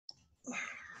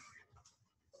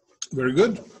Very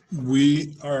good.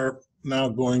 We are now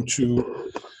going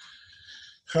to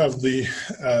have the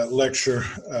lecture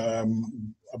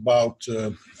about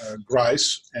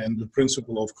Grice and the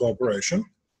principle of cooperation.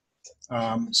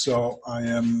 So I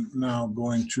am now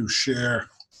going to share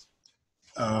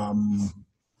the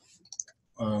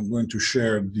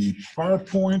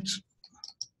PowerPoint.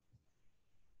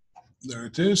 There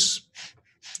it is.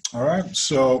 All right,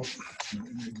 so let me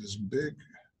make this big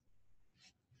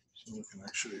so we can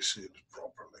actually see it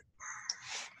properly.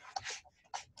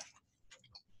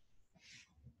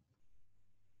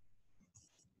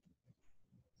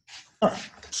 All right,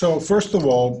 so first of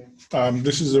all,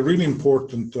 this is a really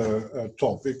important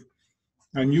topic,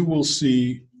 and you will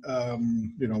see,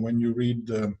 when you read,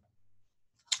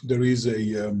 there is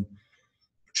a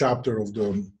chapter of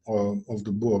the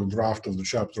book, draft of the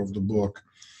chapter of the book,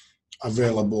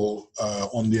 available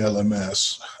on the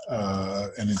LMS,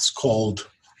 and it's called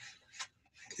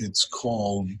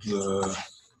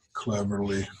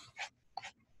cleverly,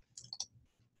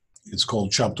 it's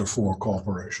called Chapter 4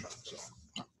 Cooperation. So,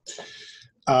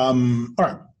 all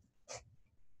right.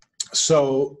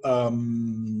 So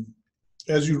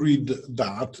as you read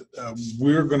that,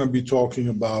 we're going to be talking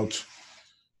about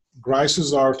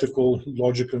Grice's article,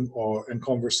 Logic and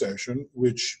Conversation,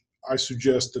 which I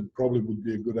suggested probably would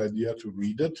be a good idea to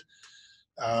read it.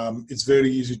 It's very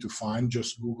easy to find.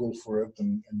 Just Google for it,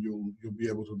 and you'll be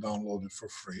able to download it for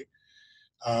free.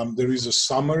 There is a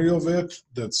summary of it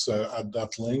that's at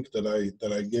that link that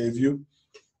I gave you.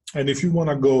 And if you want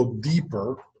to go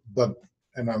deeper,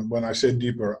 when I say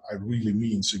deeper, I really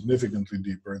mean significantly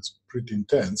deeper. It's pretty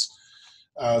intense.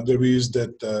 There is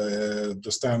the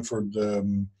Stanford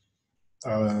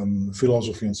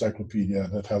Philosophy Encyclopedia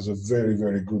that has a very,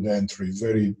 very good entry,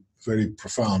 very, very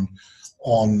profound,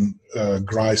 on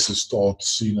Grice's thought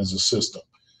seen as a system.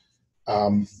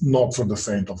 Not for the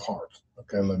faint of heart.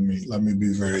 Okay, let me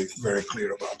be very, very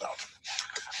clear about that.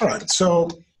 All right. So,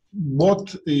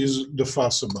 what is the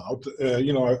fuss about?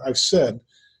 I've said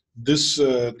this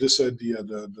idea,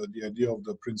 the idea of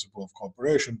the principle of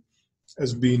cooperation,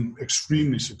 has been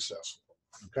extremely successful.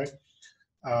 Okay.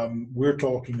 We're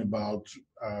talking about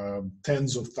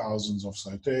tens of thousands of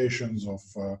citations of,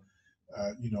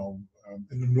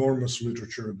 an enormous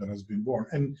literature that has been born.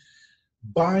 And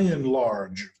by and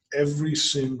large, every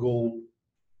single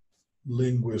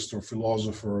linguist or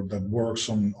philosopher that works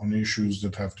on issues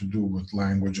that have to do with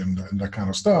language and that kind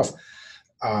of stuff,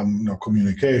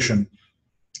 communication,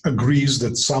 agrees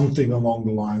that something along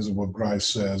the lines of what Grice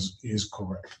says is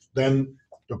correct. Then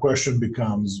the question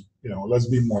becomes, let's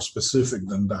be more specific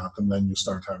than that, and then you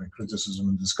start having criticism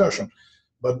and discussion.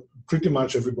 But pretty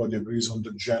much everybody agrees on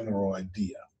the general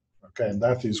idea, okay? And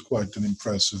that is quite an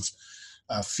impressive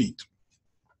feat.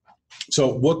 So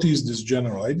what is this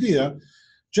general idea?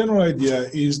 General idea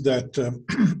is that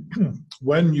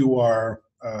when you are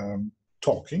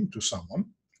talking to someone,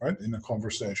 right, in a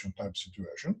conversation type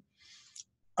situation,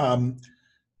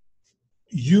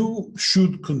 you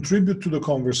should contribute to the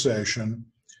conversation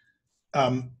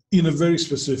in a very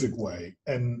specific way,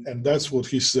 and that's what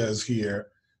he says here,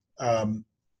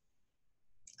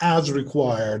 as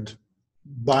required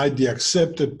by the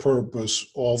accepted purpose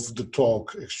of the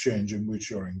talk exchange in which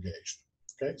you're engaged.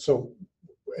 Okay, so,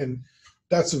 and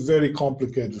that's a very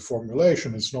complicated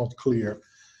formulation. It's not clear,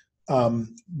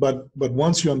 but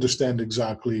once you understand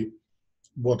exactly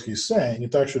what he's saying,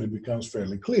 it actually becomes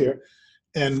fairly clear.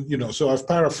 And so I've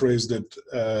paraphrased it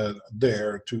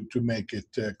there to make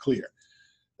it clear.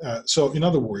 So in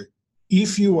other words,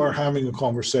 if you are having a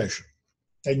conversation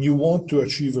and you want to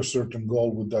achieve a certain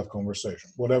goal with that conversation,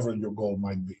 whatever your goal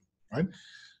might be, right?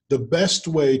 The best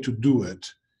way to do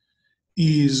it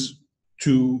is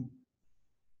to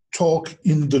talk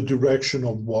in the direction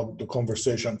of what the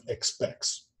conversation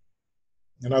expects.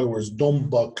 In other words, don't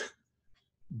buck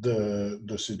the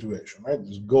situation, right?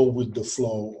 Just go with the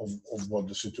flow of what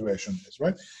the situation is,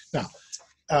 right? Now,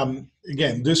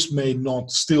 again, this may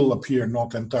still appear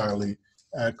not entirely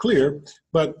clear,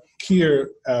 but here,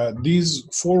 these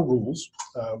 4 rules,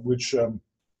 which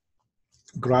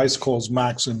Grice calls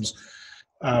maxims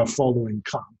following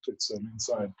Kant. It's an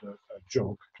inside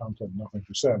joke. Kant had nothing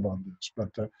to say about this,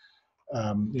 but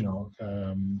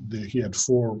he had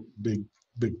 4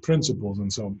 big principles,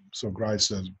 and so Grice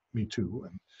says, me too.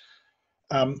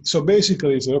 And so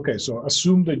basically, he said, okay, so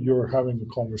assume that you're having a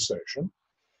conversation.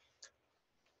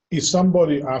 If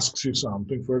somebody asks you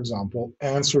something, for example,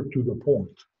 answer to the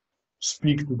point,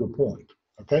 speak to the point,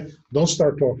 okay? Don't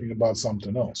start talking about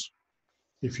something else.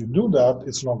 If you do that,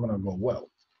 it's not going to go well,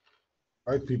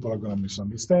 right? People are going to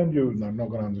misunderstand you, and they're not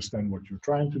going to understand what you're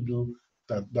trying to do,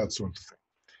 that sort of thing.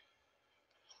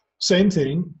 Same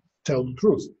thing, tell the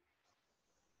truth.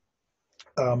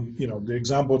 The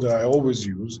example that I always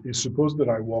use is, suppose that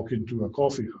I walk into a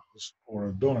coffee house or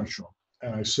a donut shop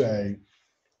and I say,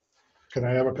 can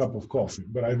I have a cup of coffee?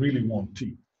 But I really want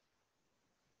tea,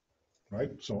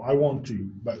 right? So I want tea,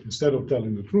 but instead of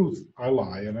telling the truth, I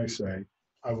lie and I say,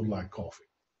 I would like coffee.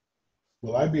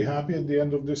 Will I be happy at the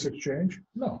end of this exchange?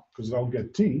 No, because I'll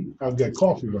get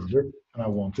coffee rather, and I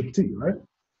wanted tea, right?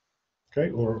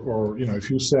 Okay, or if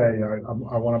you say,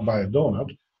 I want to buy a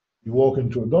donut, you walk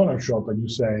into a donut shop and you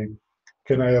say,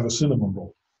 can I have a cinnamon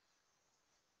roll?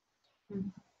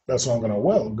 That's not going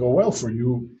to go well for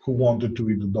you who wanted to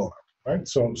eat the donut, right?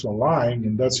 So lying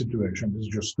in that situation is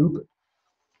just stupid,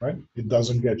 right? It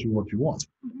doesn't get you what you want.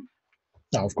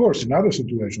 Now, of course, in other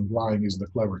situations, lying is the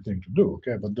clever thing to do,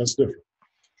 okay? But that's different.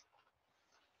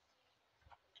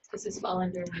 Does this fall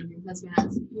under when your husband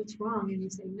asks, what's wrong? And you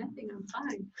say, nothing, I'm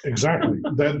fine. Exactly.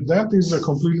 That is a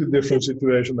completely different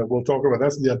situation that we'll talk about.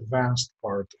 That's the advanced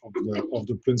part of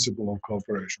the principle of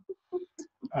cooperation.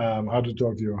 How to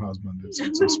talk to your husband. It's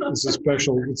a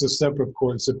special, it's a separate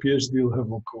course. It's a PhD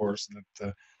level course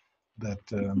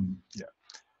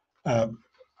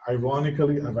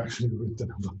ironically, I've actually written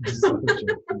about this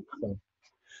subject.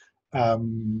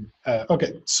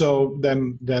 Okay, so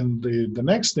then the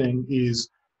next thing is,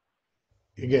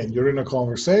 again, you're in a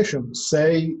conversation,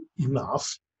 say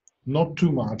enough, not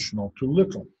too much, not too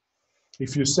little.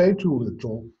 If you say too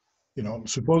little,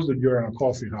 suppose that you're in a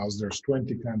coffee house, there's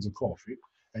 20 kinds of coffee,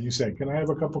 and you say, can I have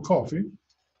a cup of coffee?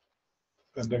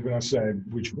 And they're going to say,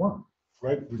 which one,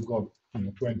 right? We've got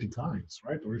 20 kinds,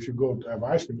 right? Or if you go to have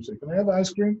ice cream, you say, can I have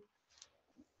ice cream?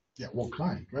 Yeah, what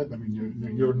kind, right? I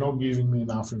mean, you're not giving me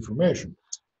enough information.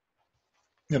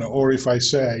 Or if I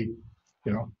say,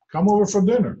 come over for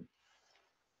dinner.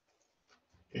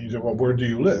 And you say, well, where do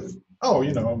you live? Oh,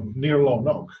 near Lone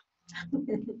Oak.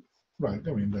 Right,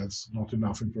 I mean, that's not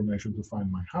enough information to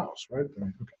find my house, right? I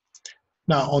mean, okay.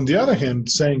 Now, on the other hand,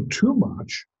 saying too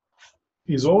much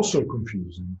is also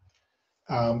confusing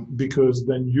because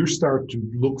then you start to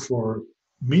look for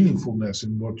meaningfulness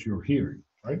in what you're hearing,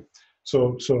 right?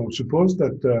 So suppose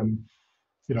that,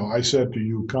 I said to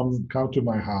you, come to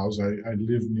my house. I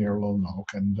live near Lone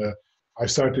Oak, and I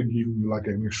started giving you like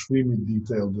an extremely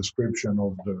detailed description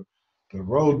of the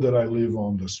road that I live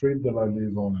on, the street that I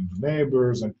live on, and the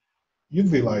neighbors, and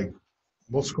you'd be like,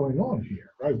 what's going on here,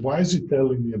 right? Why is he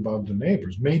telling me about the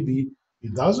neighbors? Maybe he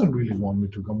doesn't really want me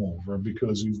to come over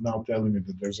because he's now telling me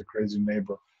that there's a crazy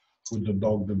neighbor with the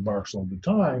dog that barks all the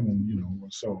time, and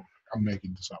so I'm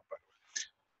making this up, by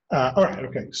the way. All right,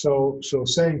 okay. So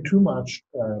saying too much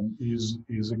is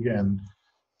again,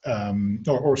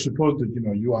 or suppose that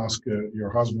you ask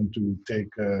your husband to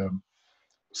take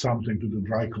something to the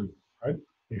dry cleaner, right?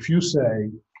 If you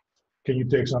say, can you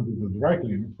take something to the dry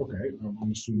cleaner? Okay,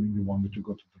 I'm assuming you want me to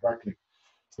go to the dry cleaner.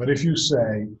 But if you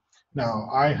say, now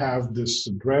I have this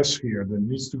dress here that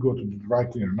needs to go to the dry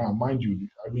cleaner. Now, mind you,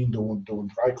 I mean the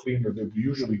dry cleaner that we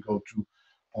usually go to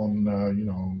on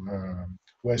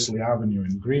Wesley Avenue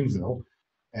in Greenville,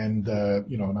 and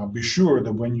now be sure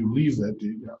that when you leave it,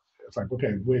 it's like,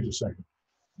 okay, wait a second,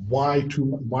 why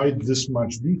this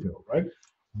much detail, right?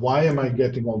 Why am I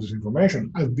getting all this information?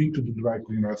 I've been to the dry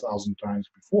cleaner 1,000 times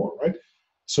before, right?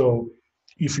 So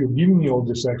if you're giving me all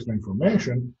this extra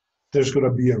information, there's going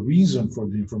to be a reason for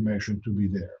the information to be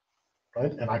there,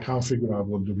 right? And I can't figure out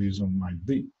what the reason might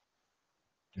be.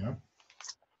 Yeah.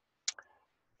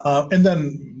 And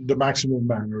then the maximum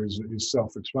manner is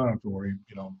self-explanatory.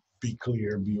 Be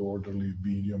clear, be orderly,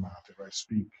 be idiomatic, right?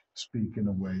 Speak in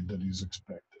a way that is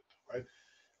expected, right?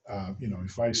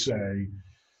 If I say,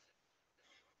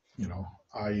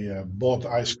 I bought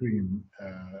ice cream.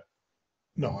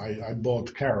 I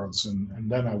bought carrots and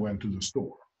then I went to the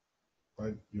store,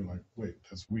 right? You're like, wait,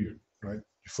 that's weird, right?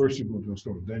 First you go to the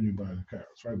store, then you buy the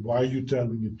carrots, right? Why are you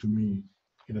telling it to me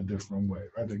in a different way,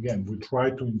 right? Again, we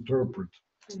try to interpret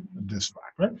this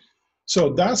fact, right?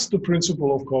 So that's the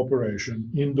principle of cooperation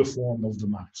in the form of the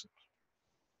maxims.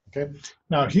 Okay.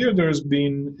 Now here there's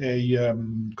been a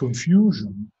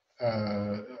confusion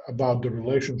about the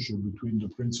relationship between the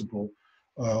principle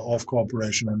of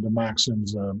cooperation and the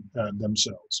maxims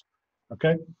themselves.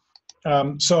 Okay.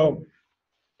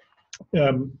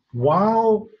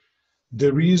 While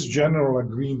there is general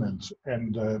agreement,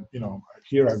 and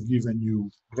here I've given you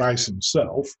Grice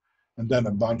himself, and then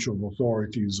a bunch of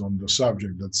authorities on the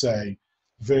subject that say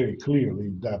very clearly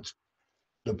that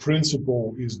the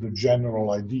principle is the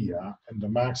general idea, and the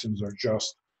maxims are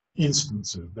just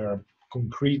instances. They're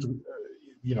concrete,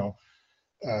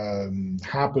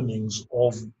 happenings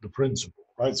of the principle,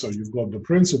 right? So you've got the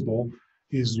principle,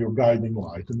 is your guiding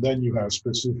light, and then you have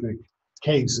specific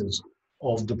cases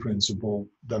of the principle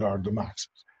that are the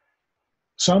maxims.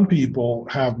 Some people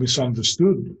have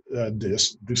misunderstood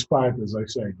this, despite, as I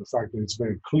say, the fact that it's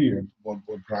very clear what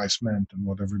Grice meant and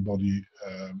what everybody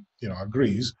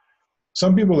agrees.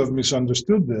 Some people have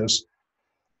misunderstood this,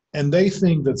 and they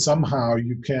think that somehow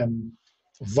you can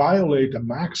violate a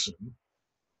maxim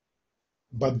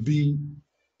but be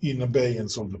in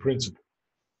abeyance of the principle,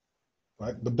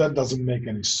 right? But that doesn't make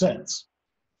any sense,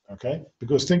 okay?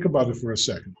 Because think about it for a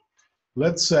second.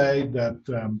 Let's say that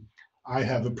I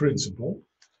have a principle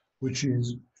which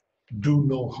is do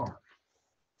no harm,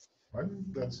 right?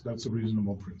 That's a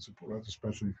reasonable principle, right?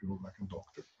 Especially if you look like a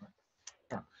doctor,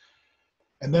 right?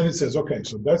 And then it says, okay,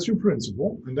 so that's your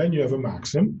principle, and then you have a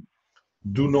maxim: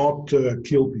 do not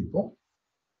kill people,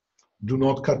 do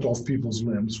not cut off people's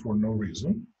limbs for no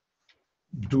reason,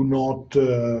 do not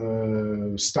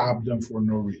stab them for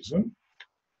no reason,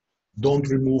 don't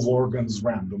remove organs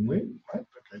randomly, right?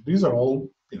 Okay, these are all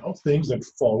things that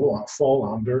fall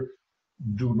under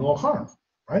do no harm,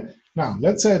 right? Now,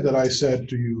 let's say that I said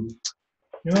to you,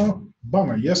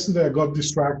 bummer, yesterday I got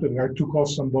distracted and I took off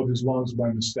somebody's lungs by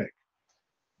mistake,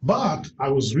 but I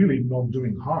was really not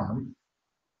doing harm.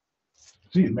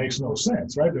 See, it makes no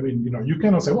sense, right? I mean, you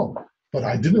cannot say, well, but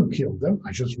I didn't kill them,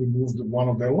 I just removed one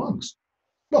of their lungs.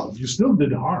 Well, you still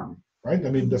did harm, right?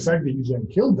 I mean, the fact that you didn't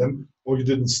kill them or you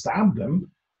didn't stab them,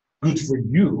 good for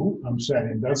you. I'm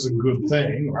saying that's a good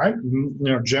thing, right?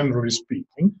 Generally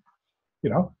speaking,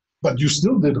 but you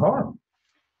still did harm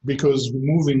because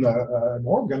removing an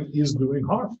organ is doing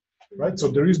harm, right? So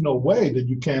there is no way that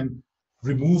you can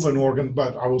remove an organ,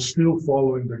 but I was still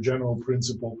following the general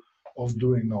principle of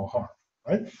doing no harm,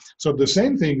 right? So the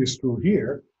same thing is true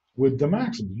here with the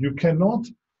maxims. You cannot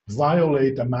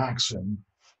violate a maxim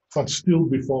but still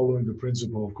be following the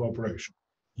principle of cooperation.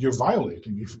 You're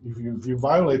violating. If you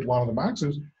violate one of the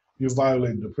maxims, you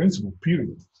violate the principle,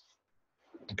 period.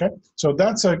 Okay? So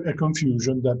that's a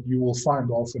confusion that you will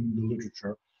find often in the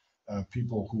literature,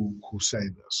 people who say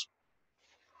this.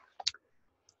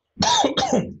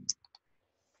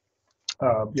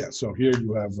 Yeah, so here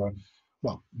you have,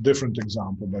 different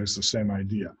example, but it's the same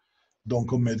idea. Don't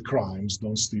commit crimes,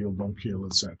 don't steal, don't kill,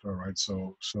 etc. Right?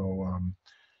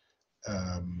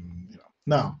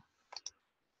 Now,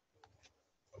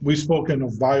 we've spoken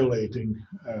of violating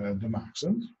the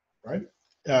maxims, right?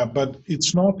 But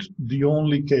it's not the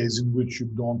only case in which you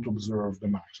don't observe the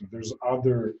maxim. There's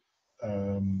other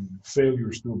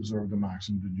failures to observe the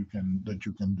maxim that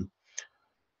you can do.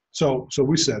 So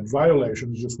we said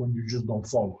violation is just when you just don't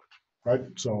follow it, right?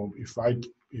 So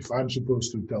if I'm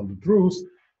supposed to tell the truth,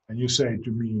 and you say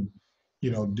to me,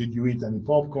 did you eat any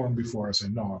popcorn before? I say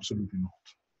no, absolutely not.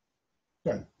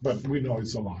 Right, but we know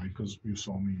it's a lie because you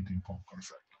saw me eating popcorn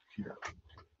here.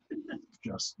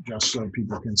 Just so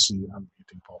people can see I'm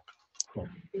eating popcorn. So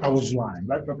I was lying,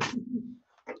 right?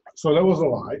 So that was a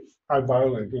lie. I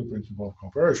violated the principle of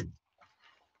cooperation.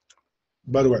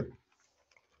 By the way,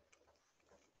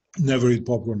 never eat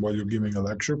popcorn while you're giving a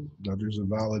lecture. That is a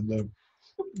valid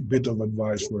bit of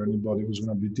advice for anybody who's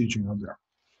going to be teaching out there.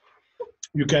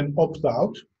 You can opt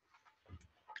out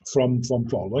from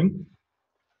following.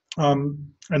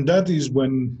 And that is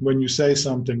when you say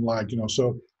something like,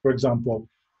 so for example,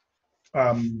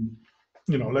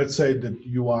 let's say that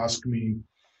you ask me,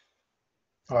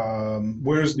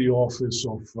 where's the office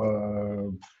of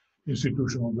the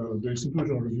Institutional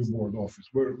Review Board office?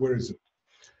 Where is it?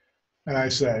 And I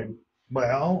say,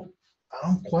 well, I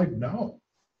don't quite know,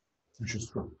 which is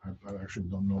true. I actually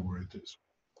don't know where it is.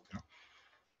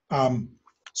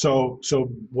 So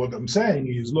what I'm saying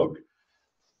is, look,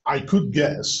 I could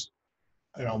guess,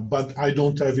 but I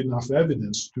don't have enough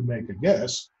evidence to make a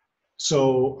guess.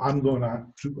 So I'm gonna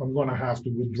have to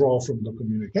withdraw from the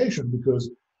communication because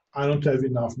I don't have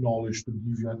enough knowledge to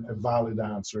give you a valid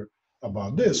answer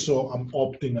about this. So I'm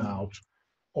opting out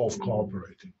of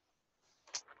cooperating.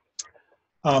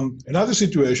 Another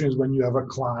situation is when you have a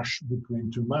clash between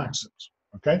two maxims.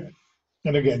 Okay,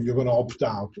 and again, you're going to opt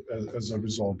out as a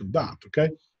result of that.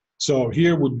 Okay, so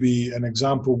here would be an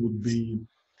example would be.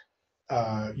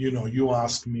 You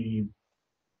ask me,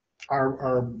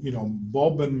 are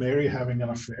Bob and Mary having an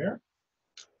affair?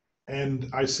 And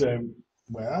I say,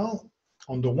 well,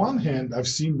 on the one hand, I've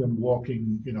seen them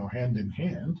walking, hand in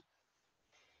hand,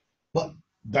 but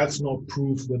that's not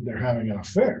proof that they're having an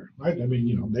affair, right? I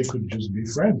mean, they could just be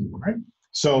friendly, right?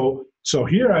 So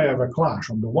here I have a clash.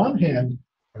 On the one hand,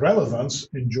 relevance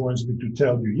enjoins me to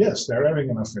tell you, yes, they're having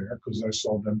an affair because I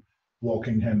saw them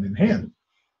walking hand in hand.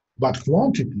 But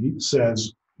quantity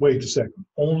says, wait a second,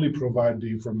 only provide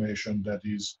the information that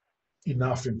is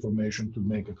enough information to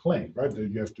make a claim, right? That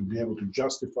you have to be able to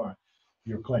justify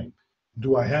your claim.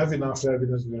 Do I have enough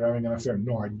evidence that they're having an affair?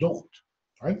 No, I don't,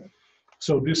 right?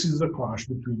 So this is the clash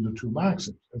between the two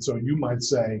maxims. And so you might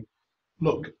say,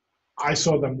 look, I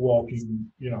saw them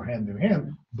walking, hand in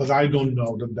hand, but I don't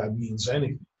know that that means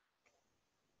anything.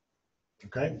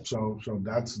 Okay, so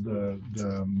that's the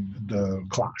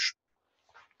clash.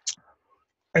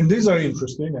 And these are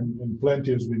interesting, and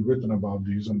plenty has been written about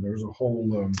these, and there's a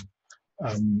whole,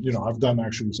 I've done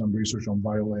actually some research on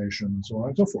violation and so on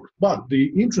and so forth. But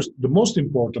the most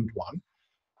important one,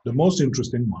 the most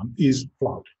interesting one is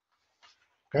flouting.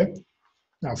 Okay,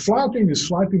 now flouting is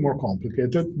slightly more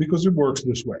complicated because it works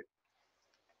this way.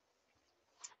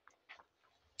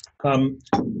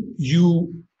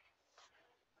 You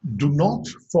do not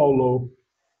follow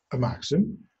a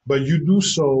maxim, but you do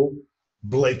so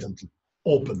blatantly,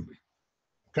 openly.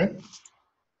 Okay?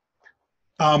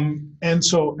 And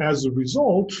so as a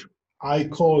result, I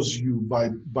cause you,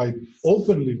 by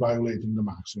openly violating the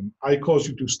maxim, I cause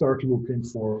you to start looking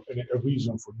for a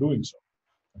reason for doing so.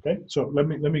 Okay? So let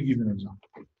me give you an example.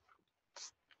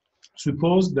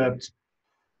 Suppose that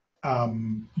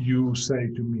you say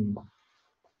to me,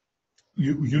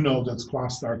 you know that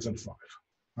class starts at 5,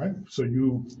 right? So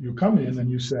you come in and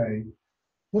you say,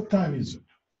 what time is it?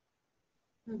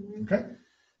 Mm-hmm. Okay?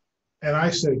 And I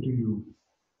say to you,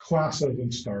 class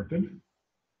hasn't started,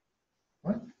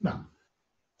 right? Now,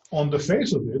 on the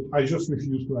face of it, I just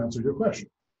refuse to answer your question,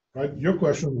 right? Your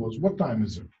question was, what time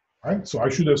is it, right? So I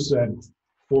should have said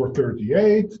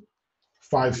 4:38,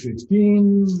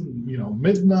 5:15,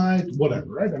 midnight, whatever,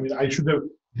 right? I mean,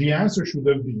 the answer should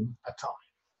have been a time,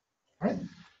 right?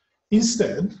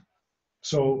 Instead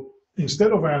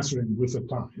of answering with a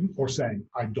time or saying,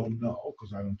 I don't know,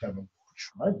 because I don't have a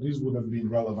watch, right? These would have been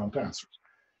relevant answers.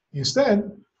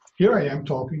 Instead, here I am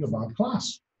talking about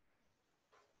class,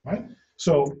 right?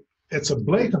 So it's a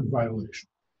blatant violation,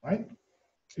 right?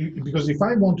 Because if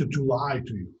I wanted to lie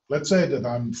to you, let's say that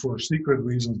I'm, for secret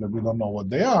reasons that we don't know what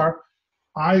they are,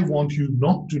 I want you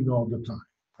not to know the time,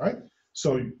 right?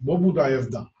 So what would I have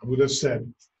done? I would have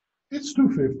said, it's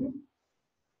 2:50.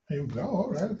 And you go, oh, all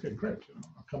right, okay, great.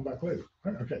 I'll come back later.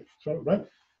 Right? Okay, so, right?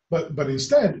 But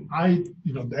instead,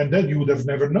 and then you would have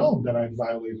never known that I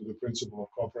violated the principle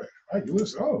of cooperation, right? You would have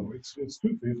said, oh, it's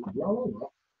 2:50, blah, blah, blah,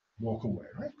 walk away,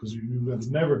 right? Because you would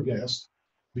have never guessed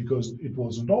because it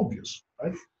wasn't obvious,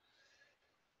 right?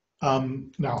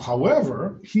 Now,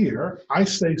 however, here I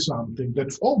say something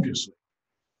that obviously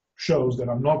shows that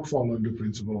I'm not following the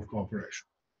principle of cooperation.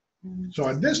 So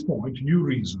at this point, you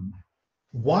reason,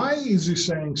 why is he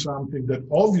saying something that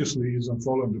obviously isn't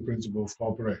following the principle of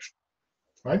cooperation,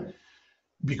 right?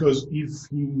 Because if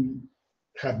he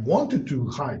had wanted to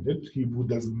hide it, he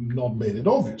would have not made it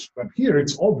obvious. But here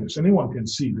it's obvious. Anyone can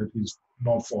see that he's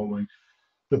not following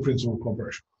the principle of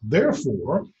cooperation.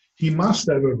 Therefore, he must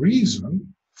have a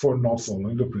reason for not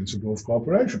following the principle of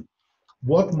cooperation.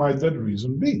 What might that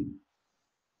reason be,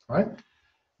 right?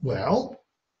 Well,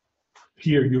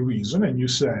 here you reason and you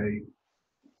say,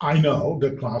 I know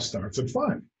that class starts at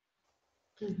 5.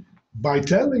 By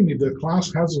telling me that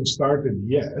class hasn't started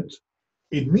yet,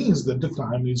 it means that the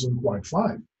time isn't quite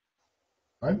 5,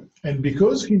 right? And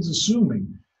because he's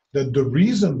assuming that the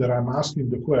reason that I'm asking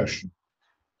the question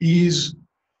is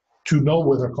to know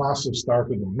whether class has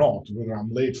started or not, whether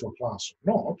I'm late for class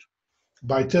or not,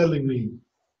 by telling me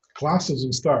class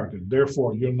hasn't started,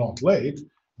 therefore you're not late,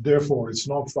 therefore it's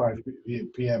not 5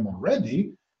 p.m.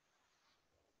 already,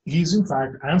 he's in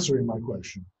fact answering my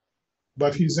question.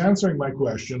 But he's answering my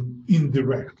question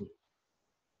indirectly.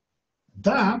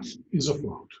 That is a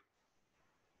flout.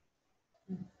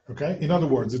 Okay? In other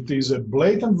words, it is a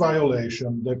blatant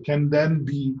violation that can then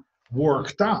be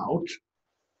worked out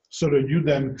so that you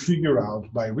then figure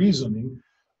out by reasoning,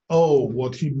 oh,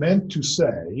 what he meant to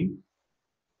say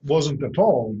wasn't at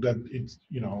all that it's,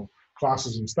 class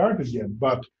hasn't started yet,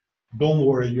 but don't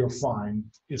worry, you're fine.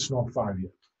 It's not 5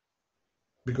 yet.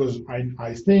 Because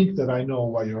I think that I know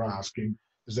why you're asking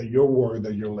is that you're worried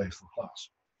that you're late for class.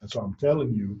 And so I'm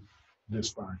telling you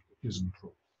this fact isn't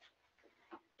true.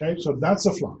 Okay, so that's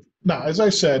a flout. Now, as I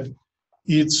said,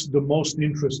 it's the most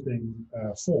interesting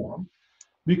form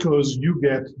because you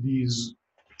get these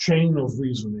chain of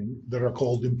reasoning that are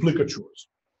called implicatures.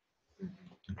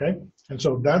 Okay, and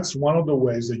so that's one of the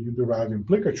ways that you derive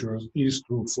implicatures is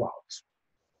through flouts.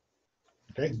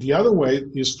 Okay, the other way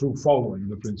is through following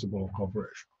the principle of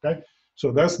cooperation. Okay,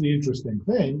 so that's the interesting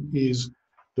thing is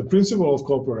the principle of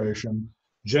cooperation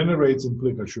generates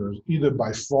implicatures either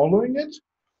by following it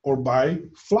or by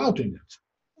flouting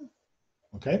it.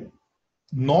 Okay,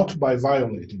 not by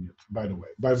violating it, by the way.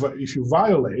 If you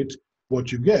violate,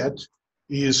 what you get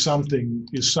is something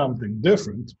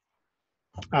different.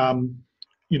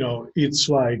 You know, it's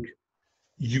like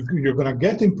you're going to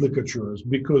get implicatures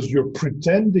because you're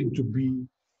pretending to be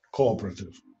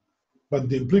cooperative, but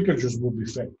the implicatures will be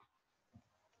fake.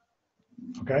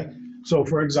 Okay, so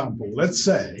for example, let's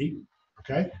say,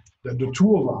 okay, that the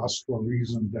two of us, for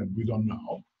reasons that we don't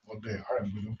know what they are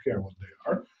and we don't care what they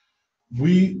are,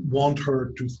 we want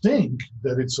her to think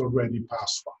that it's already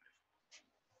past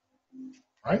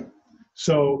 5, right?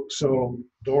 So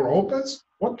door opens,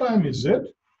 what time is it?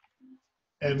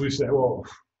 And we say, well,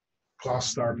 class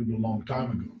started a long time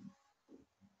ago,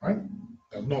 right?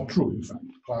 That's not true, in fact.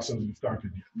 Class hasn't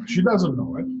started yet. But she doesn't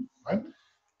know it, right?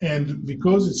 And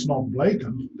because it's not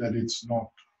blatant that it's not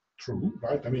true,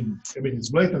 right? I mean, it's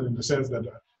blatant in the sense that,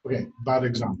 okay, bad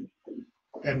example.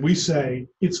 And we say,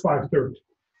 it's 5:30,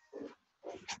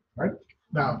 right?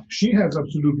 Now, she has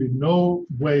absolutely no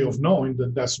way of knowing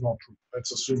that that's not true.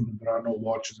 Let's assume that there are no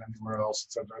watches anywhere else,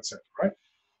 et cetera, right?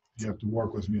 You have to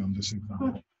work with me on this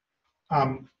example.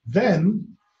 Then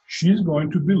she's going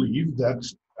to believe that,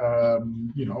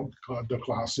 you know, the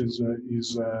class is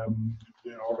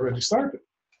already started,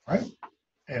 right?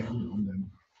 And, you know, then,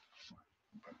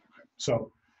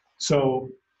 so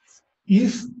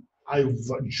if I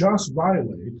just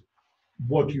violate,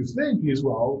 what you think is,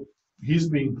 well, he's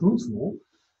being truthful,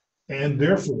 and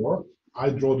therefore I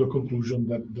draw the conclusion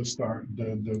that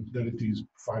that it is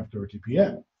 5:30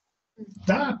 p.m.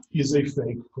 That is a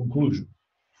fake conclusion,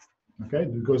 okay?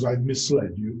 Because I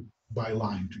misled you by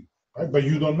lying to you, right? But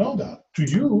you don't know that. To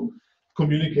you,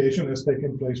 communication has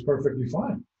taken place perfectly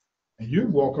fine, and you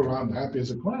walk around happy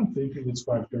as a clam, thinking it's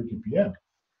 5:30 p.m.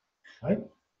 Right?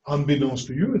 Unbeknownst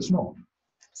to you, it's not.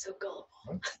 So gullible.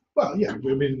 Right? Well, yeah. I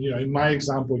mean, you know, in my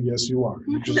example, yes, you are.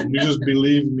 You just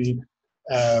believe me.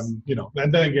 You know,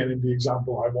 and then again, in the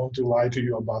example, I want to lie to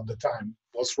you about the time.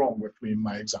 What's wrong with me in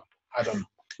my example? I don't know.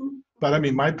 But I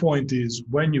mean, my point is,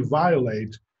 when you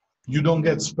violate, you don't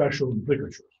get special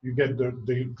implicatures. You get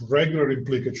the regular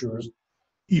implicatures.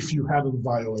 If you haven't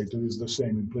violated, is the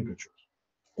same implicatures.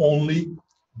 Only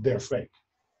they're fake.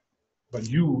 But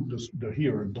you, the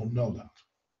hearer, don't know that.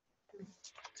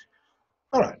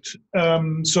 All right.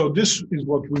 So this is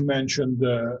what we mentioned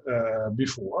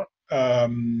before.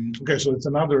 Okay, so it's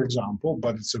another example,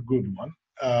 but it's a good one.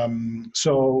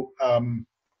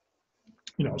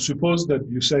 You know, suppose that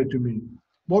you say to me,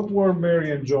 what were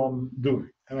Mary and John doing?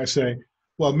 And I say,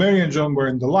 well, Mary and John were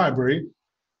in the library,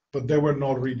 but they were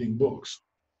not reading books.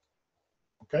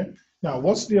 Okay? Now,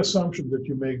 what's the assumption that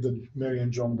you make that Mary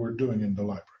and John were doing in the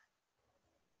library?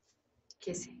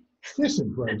 Kissing.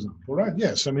 Kissing, for example, right?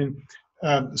 Yes, I mean,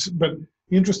 but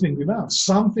interestingly enough,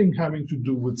 something having to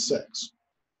do with sex.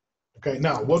 Okay,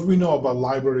 now what we know about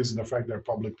libraries and the fact they're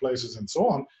public places and so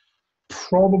on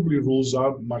probably rules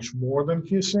out much more than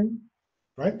kissing,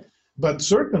 right? But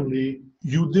certainly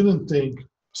you didn't think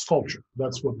sculpture.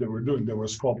 That's what they were doing. They were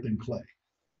sculpting clay,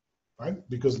 right?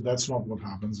 Because that's not what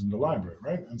happens in the library,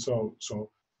 right? And so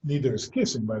neither is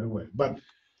kissing, by the way. But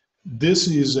this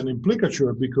is an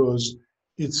implicature because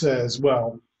it says,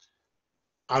 well,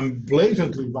 I'm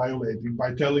blatantly violating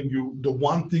by telling you the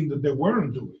one thing that they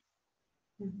weren't doing,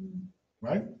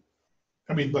 right?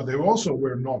 I mean, but they also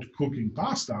were not cooking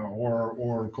pasta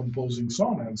or composing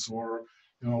sonnets or,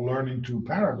 you know, learning to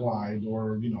paraglide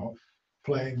or, you know,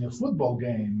 playing a football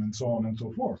game and so on and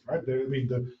so forth, right? I mean,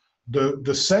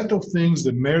 the set of things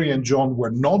that Mary and John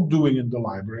were not doing in the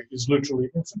library is literally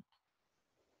infinite,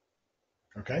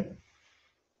 okay?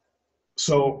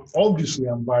 So obviously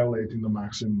I'm violating the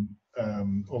maxim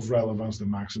of relevance, the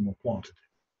maximum of quantity,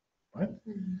 right?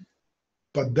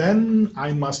 But then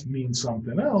I must mean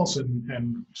something else,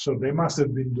 and so they must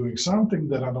have been doing something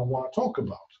that I don't want to talk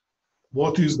about.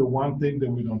 What is the one thing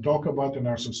that we don't talk about in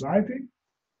our society?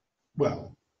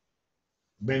 Well,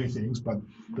 many things, but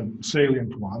the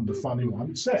salient one, the funny one,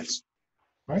 is sex,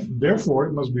 right? Therefore,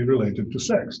 it must be related to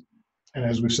sex. And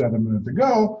as we said a minute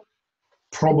ago,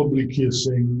 probably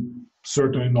kissing,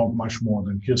 certainly not much more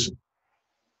than kissing.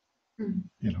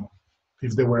 You know,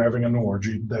 if they were having an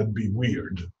orgy, that'd be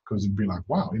weird, because it'd be like,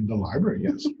 wow, in the library,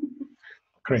 yes.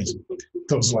 Crazy.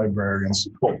 Those librarians.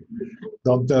 Oh,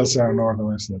 don't tell Sarah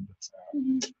Northern I said that.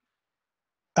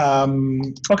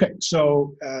 Okay,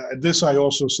 so this I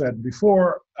also said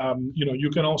before, you know, you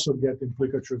can also get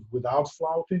implicatures without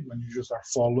flouting when you just are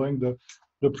following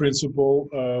the principle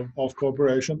of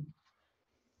cooperation.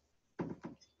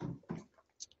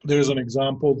 There's an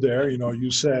example there, you know,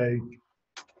 you say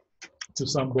to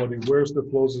somebody, where's the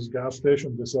closest gas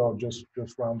station? They say, oh, just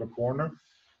around the corner.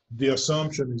 The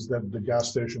assumption is that the gas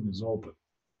station is open.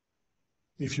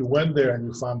 if you went there and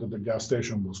you found that the gas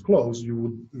station was closed,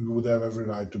 you would have every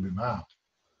right to be mad,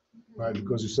 right?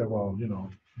 Because you say, well,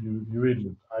 you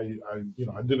idiot.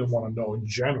 I didn't want to know in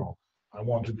general. I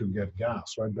wanted to get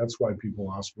gas, right? That's why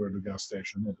people ask where the gas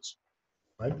station is,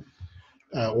 right?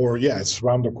 Or yeah, it's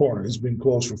around the corner. It's been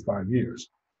closed for 5 years,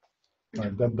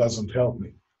 right? That doesn't help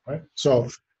me, right? So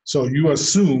you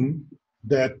assume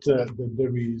that that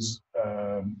there is,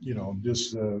 that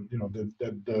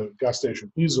the gas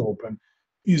station is open,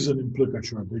 is an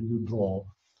implicature that you draw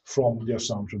from the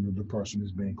assumption that the person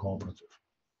is being cooperative.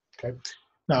 Okay.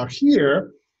 Now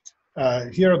here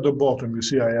at the bottom, you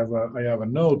see I have a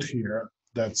note here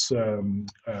that's a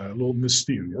little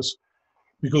mysterious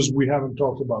because we haven't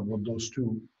talked about what those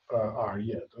two are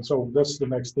yet, and so that's the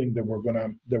next thing that we're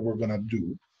gonna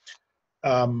do.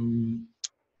 And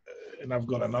I've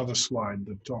got another slide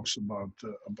that talks about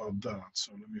that.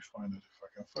 So let me find it if I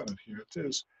can find it. Here it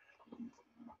is.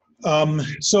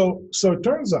 So it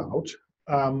turns out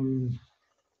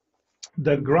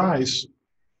that Grice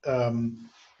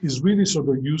is really sort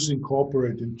of using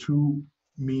cooperate in two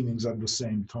meanings at the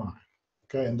same time.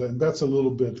 Okay, and then that's a little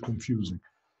bit confusing.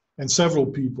 And several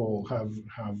people have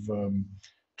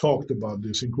talked about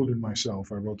this, including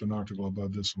myself. I wrote an article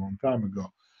about this a long time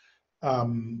ago.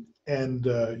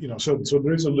 So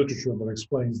there is a literature that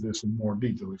explains this in more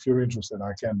detail. If you're interested,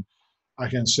 I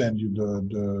can send you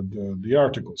the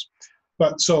articles.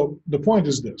 But so the point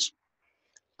is this.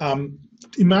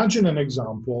 Imagine an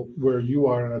example where you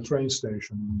are in a train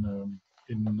station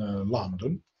in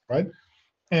London, right?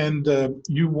 And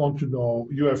you want to know,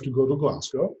 you have to go to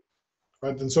Glasgow,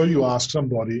 right? And so you ask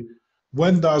somebody,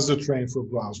 when does the train for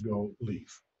Glasgow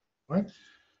leave, right?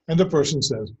 And the person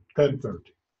says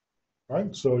 10:30,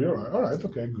 right? So you're all right,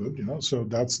 okay, good, so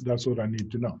that's what I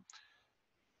need to know.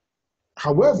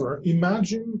 However,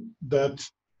 imagine that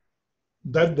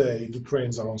day the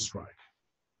trains are on strike,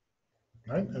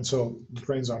 right? And so the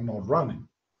trains are not running.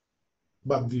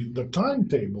 But the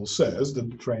timetable says that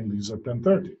the train leaves at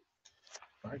 10:30,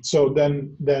 right? So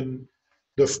then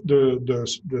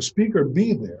the speaker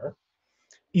B there,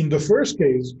 in the first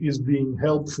case, is being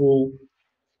helpful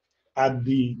at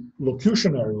the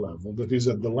locutionary level, that is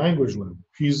at the language level.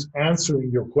 He's answering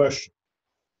your question.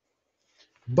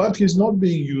 But he's not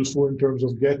being useful in terms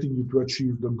of getting you to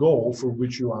achieve the goal for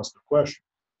which you asked the question.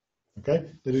 Okay?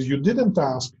 That is, you didn't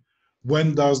ask,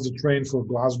 when does the train for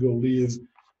Glasgow leave,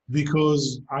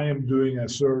 because I am doing a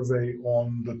survey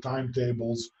on the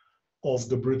timetables of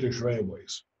the British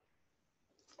Railways.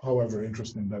 However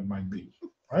interesting that might be,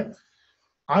 right?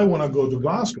 I want to go to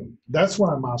Glasgow. That's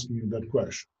why I'm asking you that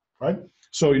question, right?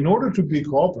 So in order to be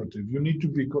cooperative, you need to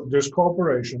be, there's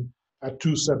cooperation at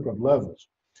two separate levels.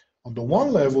 On the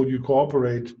one level, you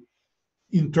cooperate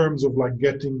in terms of like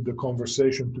getting the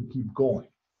conversation to keep going,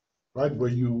 right? Where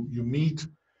you meet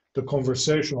the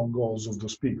conversational goals of the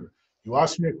speaker. You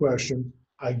ask me a question,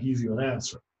 I give you an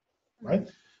answer, right?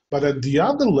 But at the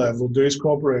other level, there is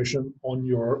cooperation on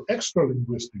your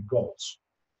extra-linguistic goals,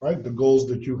 right? The goals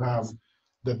that you have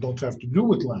that don't have to do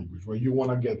with language, where you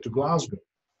want to get to Glasgow,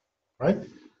 right?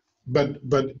 But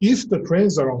if the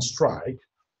trains are on strike,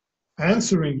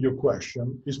 answering your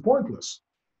question is pointless.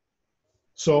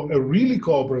 So a really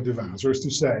cooperative answer is to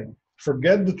say,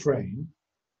 forget the train,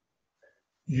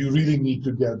 you really need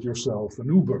to get yourself an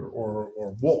Uber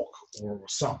or walk or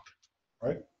something,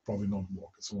 right? Probably not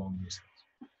walk, it's a long distance.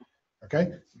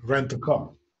 Okay, rent a car.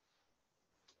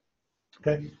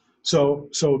 Okay, so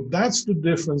that's the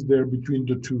difference there between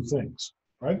the two things,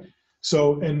 right?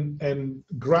 So and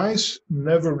Grice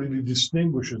never really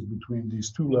distinguishes between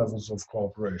these two levels of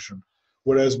cooperation,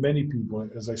 whereas many people,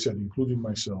 as I said, including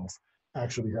myself,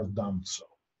 actually have done so,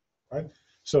 right?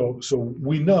 So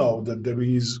we know that there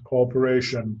is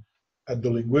cooperation at the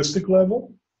linguistic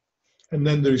level, and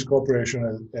then there is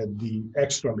cooperation at the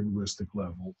extra-linguistic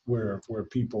level, where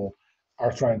people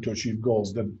are trying to achieve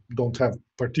goals that don't have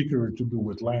particularly to do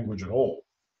with language at all,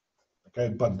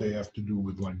 okay? But they have to do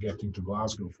with like getting to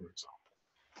Glasgow, for example,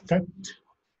 okay?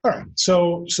 All right,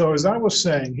 so as I was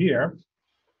saying here,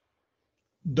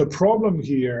 the problem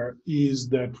here is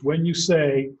that when you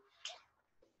say,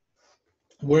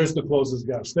 where's the closest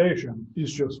gas station,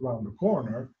 it's just around the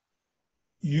corner,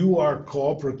 you are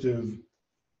cooperative.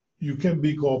 You can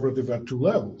be cooperative at two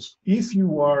levels. If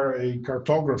you are a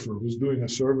cartographer who's doing a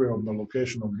survey of the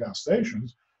location of gas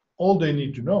stations, all they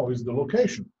need to know is the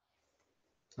location.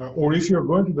 Or if you're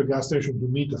going to the gas station to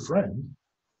meet a friend,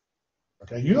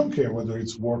 okay, you don't care whether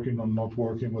it's working or not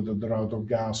working, whether they're out of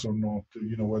gas or not,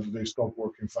 whether they stopped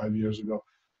working 5 years ago.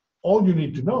 All you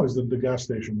need to know is that the gas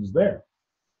station is there,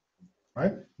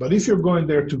 right? But if you're going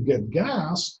there to get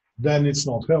gas, then it's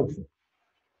not helpful.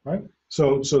 right?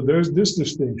 So there's this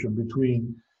distinction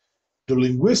between the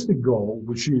linguistic goal,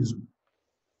 which is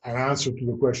an answer to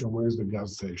the question, where is the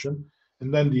gas station?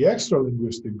 And then the extra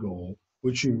linguistic goal,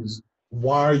 which is,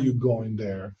 why are you going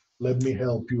there? Let me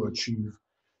help you achieve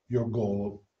your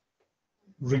goal,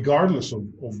 regardless of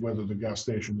whether the gas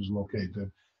station is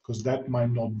located, because that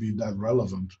might not be that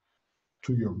relevant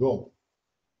to your goal.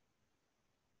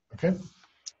 Okay?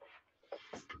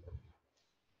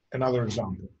 Another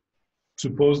example.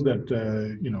 Suppose that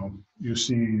you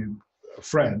see a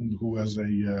friend who has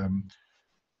a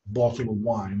bottle of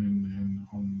wine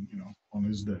on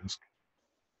his desk,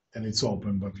 and it's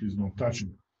open, but he's not touching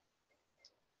it.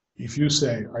 If you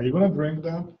say, "Are you going to drink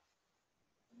that?"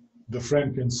 the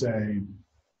friend can say,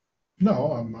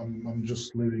 "No, I'm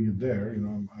just leaving it there,"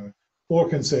 or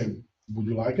can say, "Would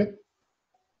you like it?"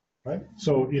 Right?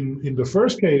 So in the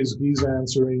first case, he's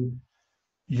answering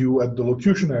you at the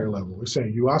locutionary level. He's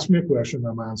saying, "You ask me a question,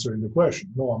 I'm answering the question.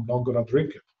 No, I'm not going to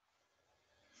drink it."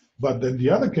 But then the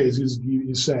other case is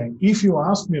he's saying, "If you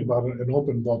ask me about an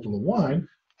open bottle of wine,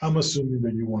 I'm assuming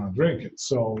that you want to drink it.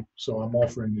 So I'm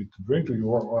offering it to drink to you,"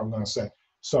 or I'm going to say,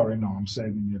 "Sorry, no, I'm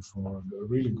saving it for a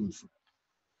really good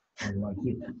friend, like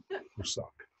you, who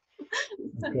suck."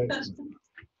 Okay?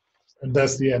 And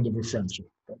that's the end of a friendship.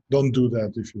 Don't do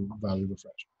that if you value the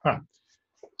friendship.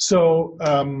 So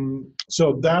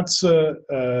that's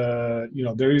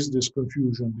there is this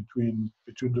confusion between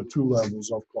the two levels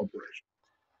of cooperation.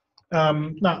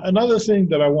 Now, another thing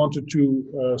that I wanted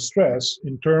to stress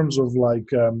in terms of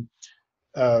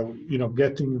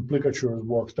getting implicatures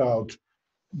worked out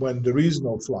when there is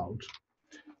no flout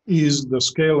is the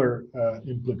scalar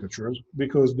implicatures,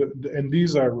 because and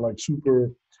these are like super,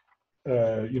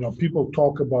 people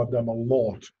talk about them a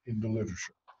lot in the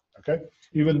literature. Okay,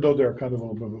 even though they're kind of a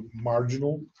little bit of a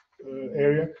marginal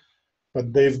area,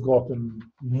 but they've gotten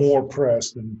more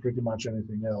press than pretty much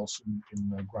anything else in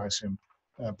Gricean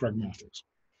pragmatics.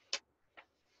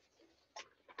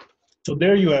 So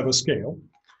there you have a scale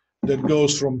that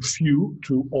goes from few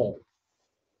to all,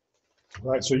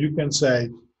 right? So you can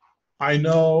say, I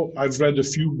know I've read a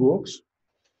few books,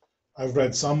 I've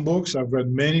read some books, I've read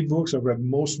many books, I've read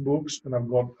most books, and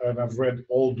I've read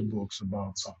all the books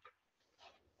about something,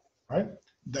 right?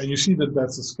 Then you see that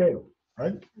that's a scale,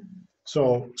 right?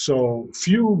 So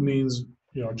few means,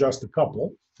 just a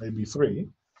couple, maybe three.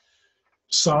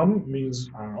 Some means,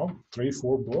 I don't know, 3,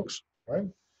 4 books, right?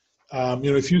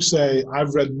 If you say,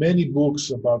 I've read many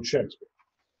books about Shakespeare.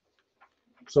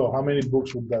 So how many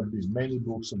books would that be? Many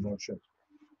books about Shakespeare.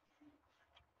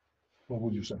 What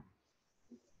would you say?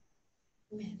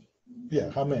 Many. Yeah,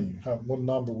 how many? What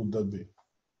number would that be?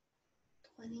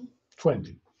 20.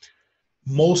 20.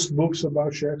 Most books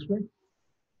about Shakespeare?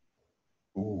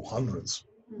 Ooh, hundreds.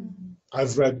 Mm-hmm.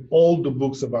 I've read all the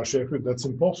books about Shakespeare. That's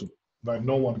impossible. Right?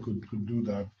 No one could do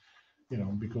that,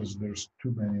 because there's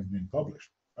too many have been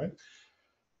published, right?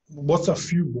 What's a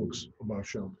few books about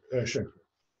Shakespeare?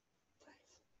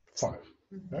 5.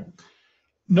 Mm-hmm. Right?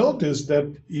 Notice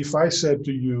that if I said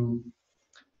to you,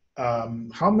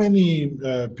 how many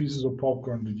pieces of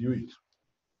popcorn did you eat?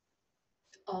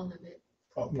 All of it.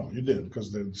 Oh, no, you didn't,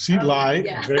 because lie.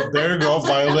 Yeah. There you go,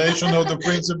 violation of the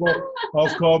principle of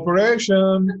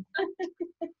cooperation.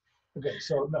 Okay,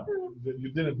 so no, you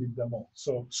didn't eat them all.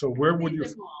 So where would you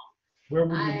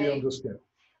be on the scale?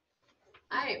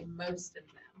 I ate most of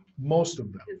them. Most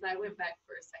of them. Because I went back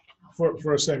for a second helping.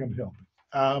 For a second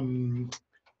helping.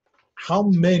 How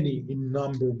many in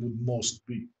number would most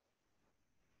be?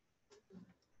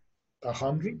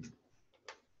 100?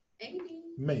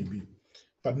 Maybe,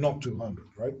 but not 200,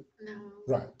 right? No.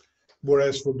 Right.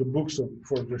 Whereas for the books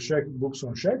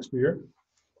on Shakespeare,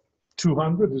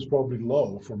 200 is probably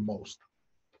low for most.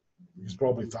 It's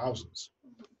probably thousands,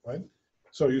 right?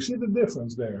 So you see the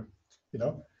difference there.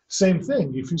 Same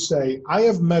thing. If you say, I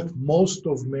have met most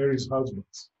of Mary's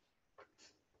husbands,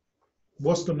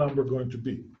 what's the number going to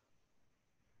be?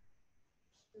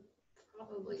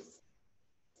 Probably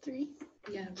 3.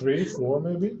 Yeah. 3, 4,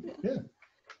 maybe? Yeah.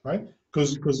 Right?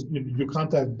 Because you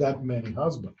can't have that many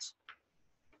husbands,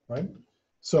 right?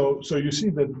 So you see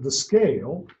that the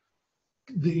scale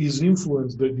is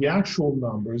influenced, the actual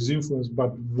number is influenced by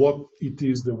what it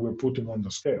is that we're putting on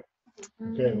the scale,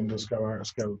 okay, on the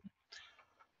scale.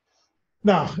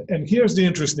 Now, and here's the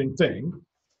interesting thing.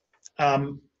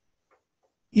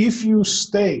 If you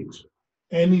state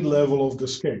any level of the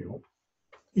scale,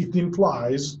 it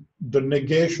implies the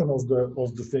negation of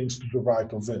the things to the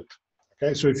right of it.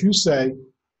 Okay, so if you say,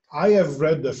 I have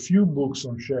read a few books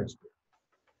on Shakespeare,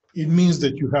 it means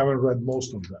that you haven't read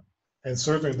most of them, and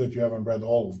certainly that you haven't read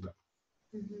all of them.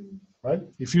 Mm-hmm. Right?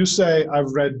 If you say,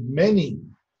 I've read many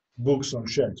books on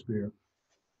Shakespeare,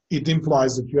 it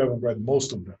implies that you haven't read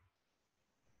most of them,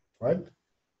 right?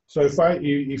 So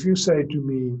if you say to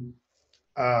me,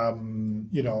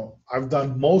 you know, I've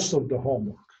done most of the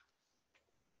homework,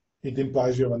 it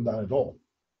implies you haven't done it all,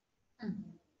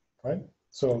 right?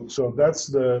 So that's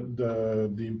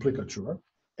the implicature.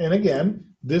 And again,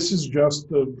 this is just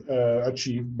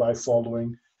achieved by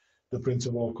following the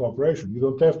principle of cooperation. You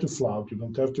don't have to flout, you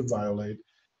don't have to violate.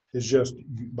 It's just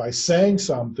by saying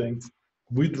something,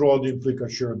 we draw the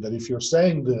implicature that if you're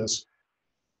saying this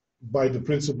by the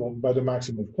principle, by the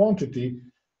maximum quantity,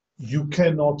 you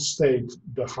cannot state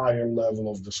the higher level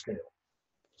of the scale.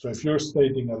 So if you're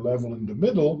stating a level in the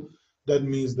middle, that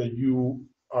means that you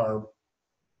are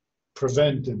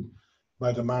prevented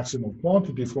by the maximum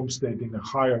quantity from stating a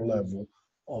higher level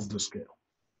of the scale,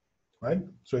 right?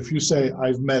 So if you say,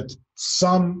 I've met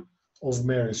some of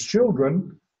Mary's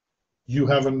children, you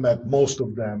haven't met most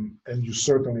of them, and you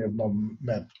certainly have not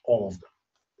met all of them.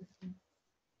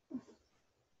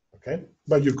 Okay?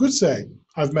 But you could say,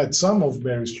 I've met some of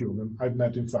Mary's children, I've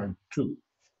met, in fact, 2.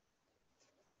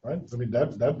 Right? I mean,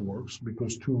 that works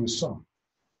because 2 is some,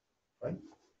 right?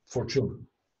 For children.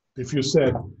 If you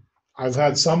said, I've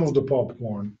had some of the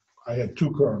popcorn, I had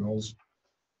 2 kernels,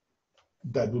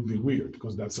 that would be weird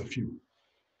because that's a few.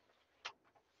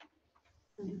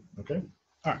 Okay?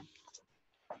 All right.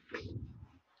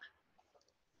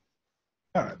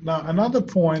 All right. Now, another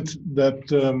point that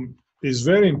is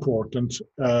very important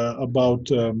about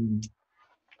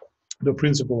the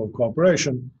principle of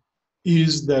cooperation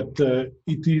is that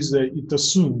it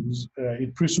assumes,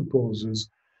 it presupposes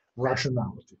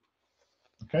rationality.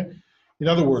 Okay? In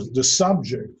other words, the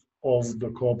subject of the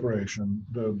cooperation,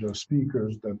 the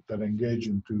speakers that engage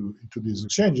into these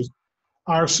exchanges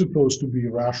are supposed to be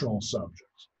rational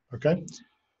subjects. Okay?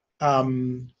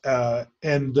 And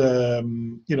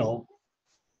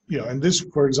this,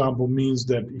 for example, means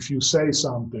that if you say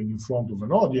something in front of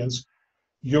an audience,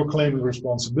 you're claiming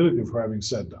responsibility for having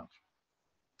said that.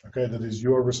 Okay, that is,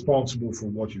 you're responsible for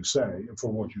what you say and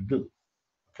for what you do,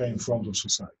 okay, in front of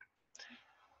society.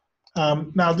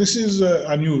 Now, this is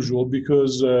unusual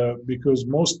because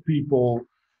most people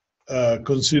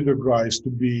consider Grice to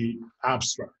be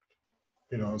abstract,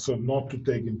 you know, so not to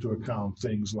take into account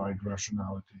things like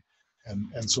rationality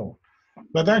and so on.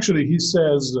 But actually, he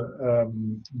says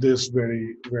this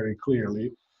very, very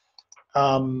clearly.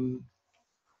 And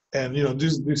you know,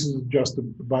 this is just a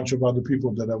bunch of other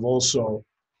people that have also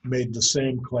made the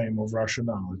same claim of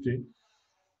rationality.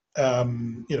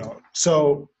 You know,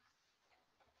 so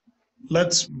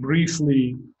let's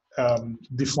briefly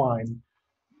define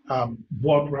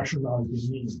what rationality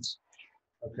means,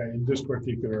 okay, in this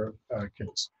particular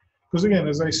case. Because again,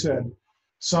 as I said,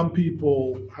 some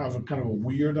people have a kind of a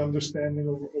weird understanding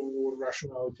of what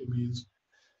rationality means.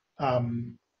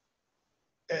 And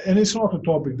it's not a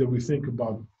topic that we think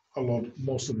about a lot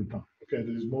most of the time. Okay,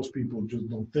 that is, most people just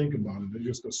don't think about it. They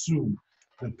just assume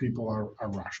that people are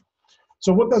rational.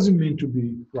 So what does it mean to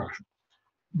be rational?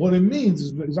 What it means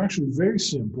is actually very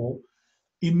simple.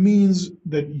 It means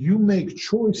that you make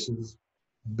choices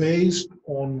based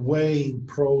on weighing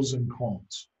pros and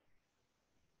cons.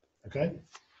 Okay,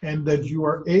 and that you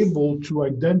are able to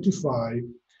identify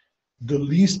the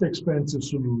least expensive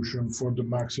solution for the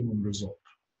maximum result.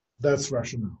 That's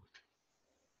rationality.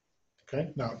 Okay,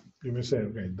 now you may say,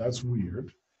 okay, that's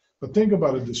weird, but think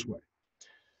about it this way.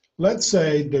 Let's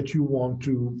say that you want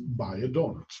to buy a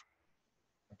donut.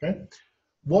 Okay,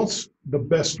 what's the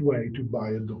best way to buy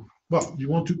a donut? Well, you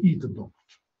want to eat a donut.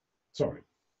 Sorry,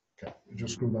 okay, I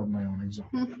just screwed up my own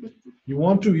example. You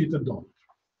want to eat a donut.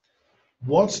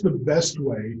 What's the best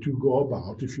way to go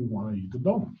about if you want to eat a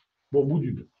donut? What would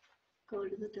you do? Go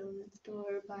to the donut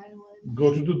store, buy one.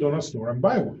 Go to the donut store and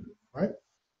buy one, right?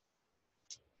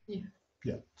 Yeah.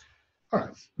 Yeah. All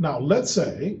right. Now, let's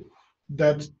say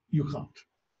that you can't,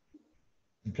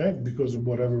 okay, because of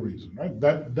whatever reason, right?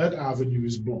 That avenue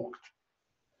is blocked.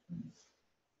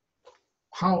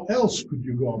 How else could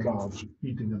you go about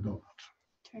eating a donut?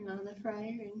 Turn on the fryer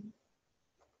and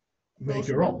Make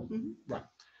your own. Mm-hmm. Right.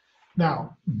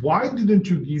 Now, why didn't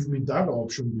you give me that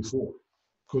option before?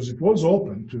 Because it was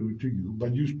open to you,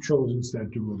 but you chose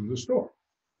instead to go to the store.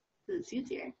 It's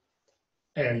easier.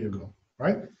 There you go,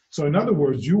 right? So in other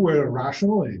words, you were a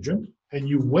rational agent and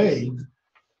you weighed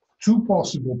 2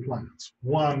 possible plans.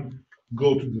 One,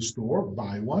 go to the store,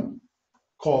 buy one,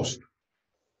 cost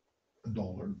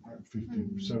 $1,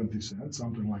 50, 70 cents,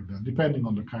 something like that, depending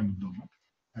on the kind of donut.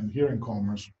 And here in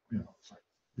Commerce, you know, it's like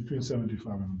between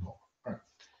 75 and $1. All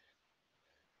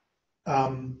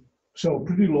right. So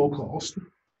pretty low cost,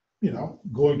 you know,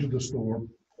 going to the store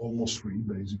almost free,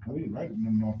 basically, right?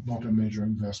 Not a major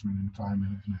investment in time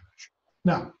and energy.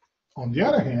 Now, on the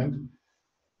other hand,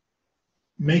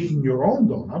 making your own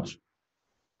donut,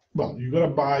 well, you got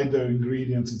to buy the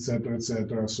ingredients, etc.,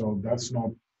 etc. So that's not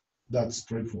that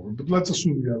straightforward. But let's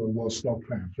assume you have a well-stocked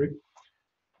pantry,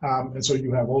 and so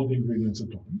you have all the ingredients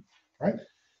at home, right?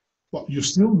 Well, you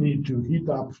still need to heat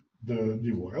up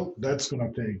the oil. That's going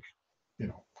to take,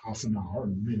 half an hour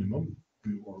minimum,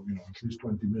 or at least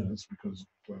 20 minutes, because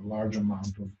a large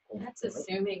amount of That's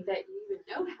assuming that you even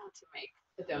know how to make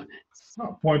the donuts.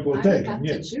 Oh, point well I taken. have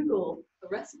Yes. to Google the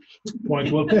recipe.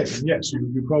 Point well taken. Yes,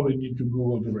 you probably need to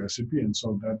Google the recipe, and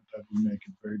so that will make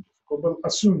it very difficult. But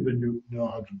assume that you know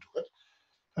how to do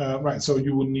it. Right. So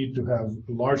you will need to have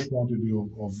a large quantity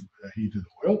of heated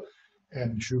oil, and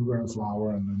sugar and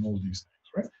flour, and then all these things,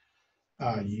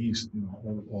 right? Yeast,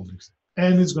 all these things.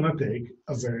 And it's going to take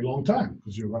a very long time,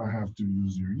 because you're going to have to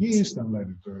use your yeast and let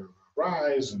it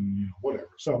rise and whatever.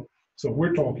 So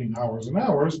we're talking hours and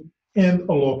hours and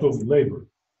a lot of labor,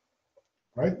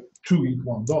 right? To eat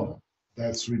one donut.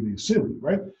 That's really silly,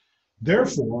 right?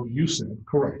 Therefore, you said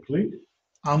correctly,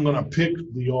 I'm going to pick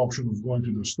the option of going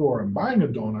to the store and buying a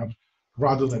donut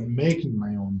rather than making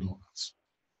my own donuts,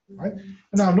 right?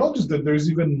 And now notice that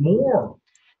there's even more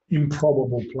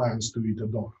improbable plans to eat a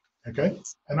donut, okay?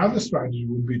 Another strategy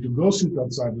would be to go sit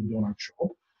outside the donut shop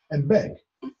and beg,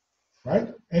 right?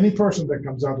 Any person that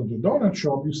comes out of the donut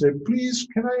shop, you say, please,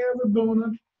 can I have a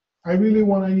donut? I really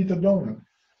want to eat a donut.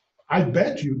 I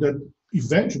bet you that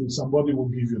eventually somebody will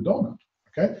give you a donut,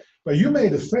 okay? But you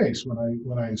made a face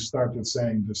when I started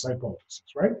saying this hypothesis,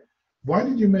 right? Why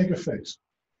did you make a face?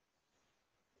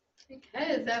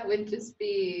 Because that would just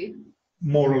be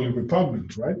Morally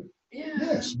repugnant, right? Yeah.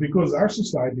 Yes, because our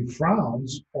society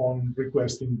frowns on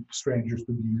requesting strangers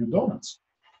to give you donuts.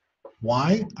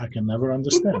 Why? I can never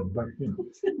understand, but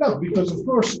no, because of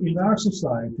course in our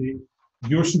society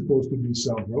you're supposed to be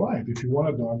self-reliant. If you want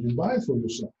a donut, you buy it for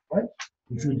yourself, right?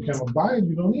 If you cannot buy it,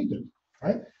 you don't eat it,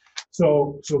 right?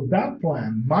 So that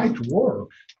plan might work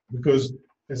because,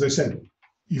 as I said,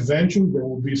 eventually there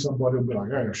will be somebody who will be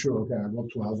like, yeah, sure, okay, I got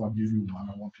 12, I'll give you one,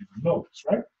 I won't even notice,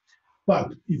 right?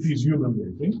 But it is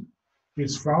humiliating.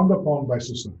 It's frowned upon by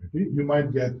society. You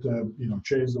might get,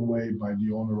 chased away by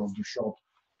the owner of the shop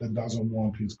that doesn't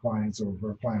want his clients or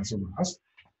her clients harassed.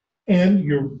 And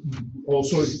you're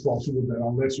also, it's possible that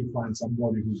unless you find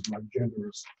somebody who's like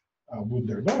generous with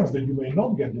their donuts, that you may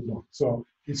not get the donut. So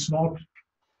it's not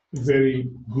a very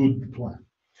good plan.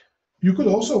 You could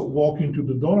also walk into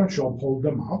the donut shop, hold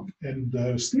them up,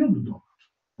 and steal the donut,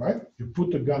 right? You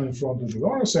put the gun in front of the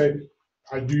donut and say,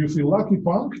 do you feel lucky,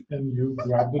 punk? And you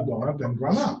grab the donut and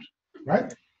run out,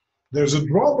 right? There's a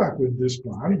drawback with this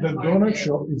plan. The donut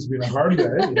shop, it's been a hard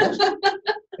day, yes.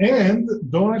 And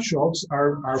donut shops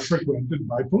are frequented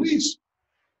by police,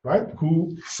 right?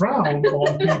 Who frown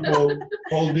on people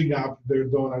holding up their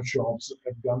donut shops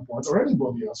at gunpoint, or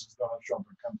anybody else's donut shop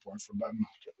at gunpoint for that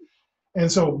matter.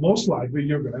 And so most likely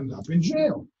you're going to end up in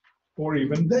jail or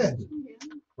even dead,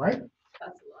 right?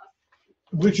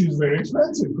 Which is very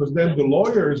expensive, because then the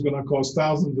lawyer is going to cost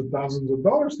thousands and thousands of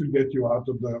dollars to get you out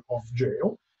of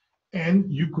jail.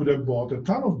 And you could have bought a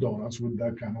ton of donuts with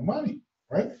that kind of money,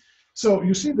 right? So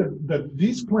you see that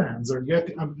these plans are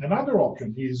getting, another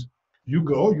option is you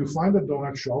go, you find a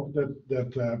donut shop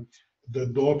that the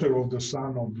daughter of the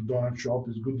son of the donut shop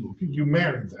is good looking, you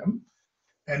marry them,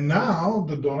 and now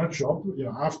the donut shop,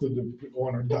 after the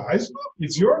owner dies,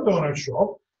 it's your donut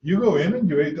shop, you go in and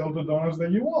you eat all the donuts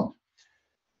that you want.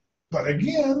 But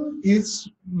again, it's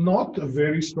not a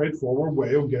very straightforward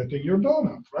way of getting your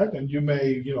donut, right? And you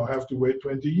may, have to wait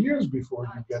 20 years before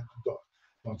you get the donut.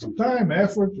 Lots of time,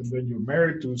 effort, and then you're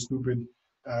married to a stupid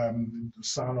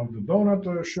son of the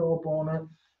donut shop owner,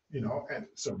 and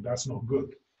so that's not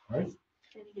good, right?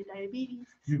 And you get diabetes.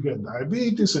 You get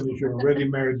diabetes, and if you're already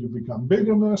married, you become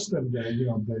bigamist, and then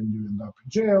you end up in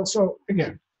jail. So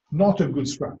again, not a good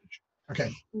strategy.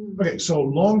 Okay. So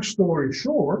long story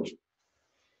short,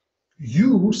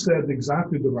 you said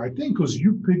exactly the right thing, because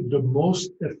you picked the most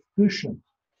efficient,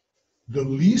 the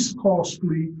least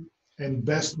costly, and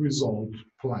best result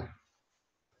plan.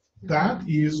 That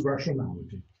is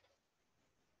rationality.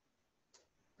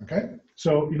 Okay?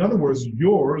 So in other words,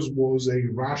 yours was a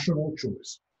rational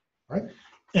choice, right?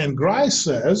 And Grice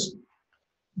says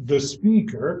the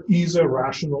speaker is a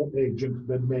rational agent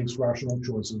that makes rational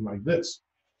choices like this.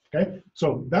 Okay?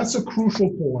 So that's a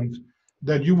crucial point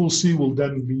that you will see will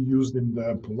then be used in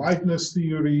the politeness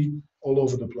theory all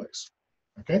over the place,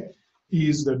 okay?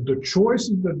 Is that the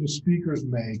choices that the speakers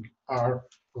make are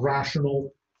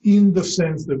rational in the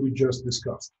sense that we just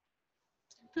discussed.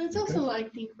 So it's also, I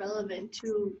think, relevant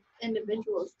to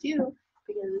individuals too,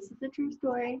 because this is a true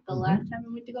story. The last time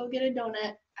I went to go get a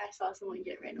donut, I saw someone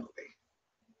get ran over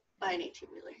by an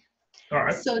 18-wheeler. All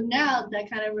right. So now that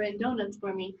kind of ran donuts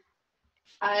for me.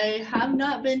 I have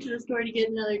not been to the store to get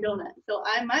another donut, so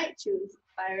I might choose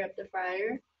fire up the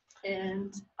fryer,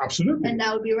 and Absolutely.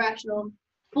 that would be rational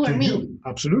for To me. you.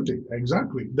 Absolutely,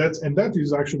 exactly. That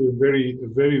is actually a very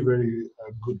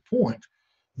good point,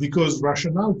 because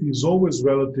rationality is always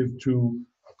relative to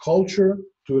a culture,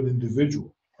 to an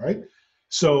individual, right?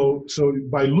 So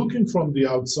by looking from the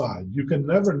outside, you can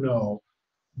never know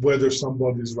whether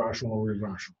somebody is rational or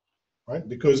irrational, right?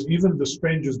 Because even the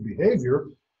strangest behavior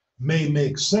may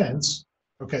make sense.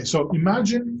 Okay, so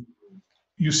imagine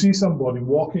you see somebody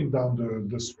walking down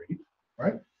the street,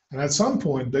 right? And at some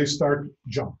point they start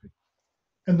jumping,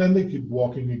 and then they keep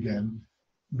walking again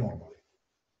normally.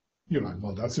 You're like,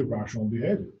 well, that's irrational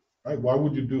behavior, right? Why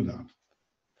would you do that?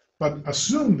 But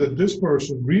assume that this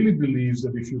person really believes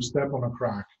that if you step on a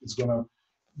crack, it's gonna,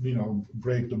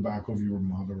 break the back of your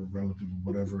mother or relative,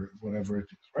 or whatever it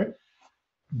is, right?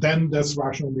 Then that's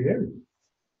rational behavior,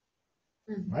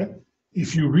 right?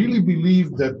 If you really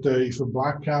believe that if a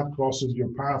black cat crosses your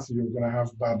path, you're going to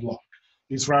have bad luck,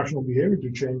 it's rational behavior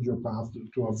to change your path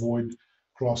to avoid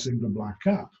crossing the black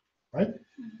cat, right?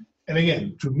 And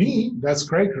again, to me, that's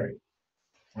cray-cray,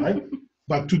 right?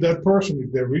 But to that person,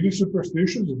 if they're really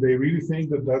superstitious, if they really think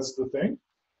that that's the thing,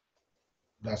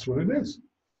 that's what it is,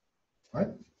 right?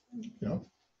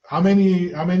 How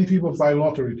many people buy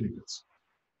lottery tickets?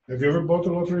 Have you ever bought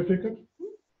a lottery ticket?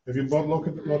 Have you bought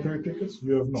lottery tickets?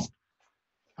 You have not.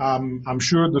 I'm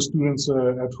sure the students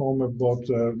at home have bought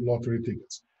lottery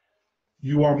tickets.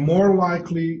 You are more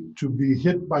likely to be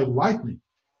hit by lightning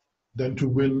than to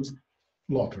win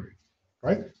lottery,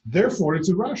 right? Therefore, it's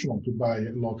irrational to buy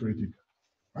a lottery ticket,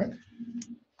 right?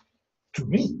 To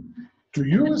me, to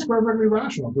you, it's perfectly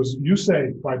rational, because you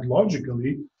say quite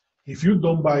logically, if you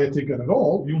don't buy a ticket at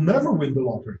all, you'll never win the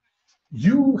lottery.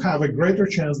 You have a greater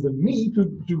chance than me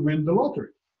to win the lottery,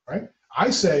 right?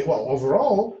 I say, well,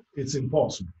 overall, it's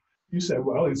impossible. You say,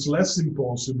 well, it's less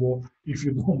impossible if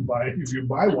you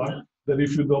buy one than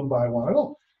if you don't buy one at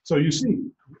all. So you see,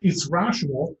 it's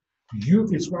rational.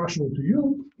 It's rational to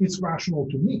you. It's rational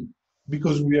to me,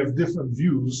 because we have different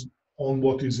views on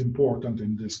what is important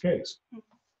in this case.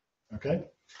 Okay.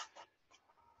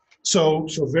 So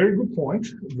very good point.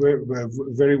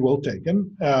 Very well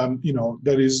taken.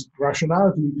 That is,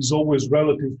 rationality is always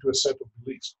relative to a set of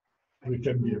beliefs. It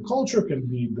can be a culture, can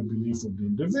be the belief of the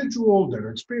individual, their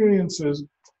experiences,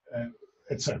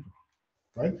 etc.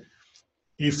 Right?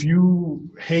 If you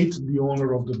hate the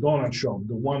owner of the donut shop,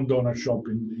 the one donut shop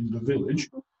in the village,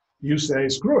 you say,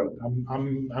 screw it,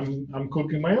 I'm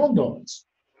cooking my own donuts,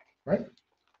 right?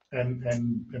 And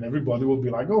everybody will be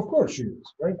like, oh, of course she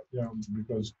is, right?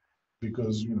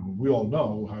 Because we all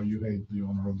know how you hate the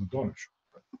owner of the donut shop.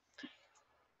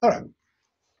 All right.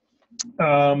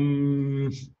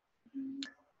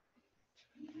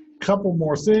 Couple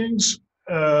more things.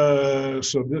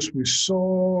 So this we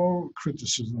saw,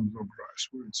 criticism of Grice.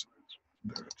 Where is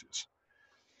it? There it is.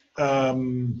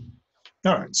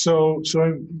 All right. So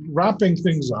wrapping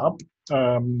things up.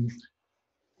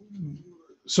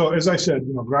 So as I said,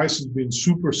 Grice has been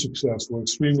super successful,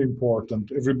 extremely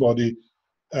important. Everybody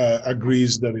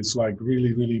agrees that it's like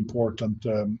really important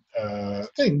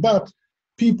thing. But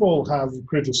people have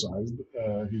criticized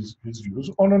his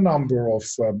views on a number of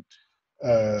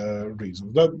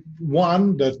reasons. The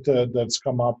one that's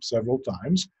come up several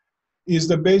times is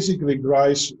that basically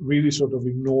Grice really sort of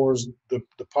ignores the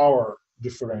power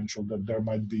differential that there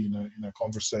might be in a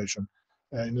conversation,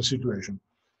 in a situation.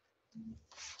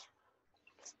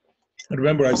 And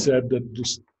remember I said that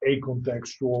this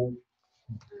acontextual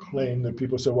claim that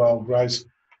people say, well, Grice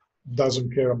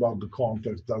doesn't care about the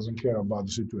context, doesn't care about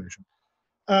the situation.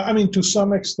 I mean, to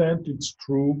some extent it's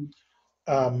true.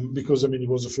 Because he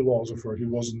was a philosopher. He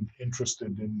wasn't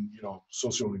interested in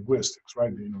sociolinguistics,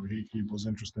 right? He was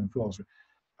interested in philosophy.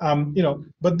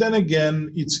 But then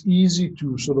again, it's easy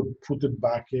to sort of put it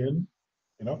back in.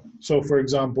 So for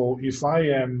example, if I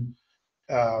am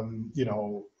a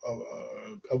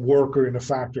worker in a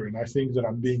factory and I think that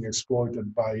I'm being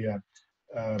exploited by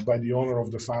the owner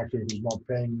of the factory who's not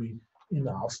paying me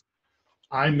enough,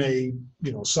 I may,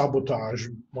 sabotage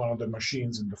one of the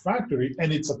machines in the factory,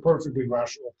 and it's a perfectly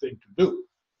rational thing to do.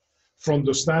 From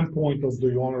the standpoint of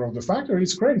the owner of the factory,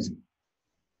 it's crazy,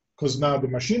 because now the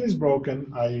machine is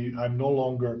broken. I'm no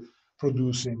longer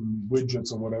producing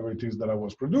widgets or whatever it is that I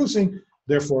was producing.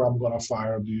 Therefore, I'm going to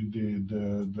fire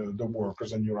the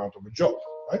workers, and you're out of a job,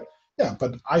 right? Yeah,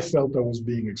 but I felt I was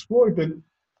being exploited.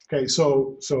 Okay,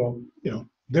 so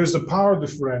there's a power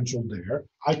differential there.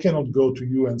 I cannot go to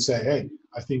you and say, hey,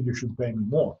 I think you should pay me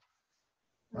more,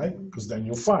 right? Because then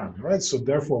you'll fire me, right? So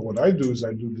therefore, what I do is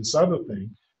I do this other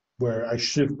thing where I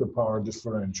shift the power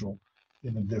differential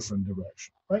in a different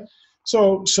direction, right?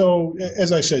 So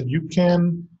as I said, you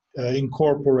can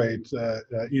incorporate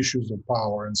issues of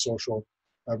power and social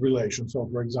relations. So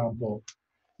for example,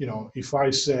 if I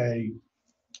say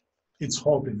it's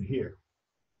hot in here,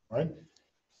 right?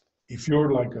 If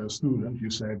you're like a student, you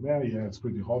say, well, yeah, it's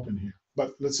pretty hot in here.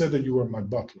 But let's say that you were my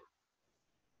butler,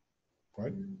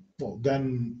 right? Well,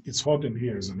 then it's hot in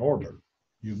here is an order.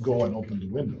 You go and open the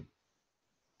window.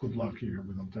 Good luck here.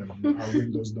 We don't have, our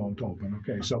windows don't open.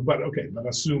 Okay, but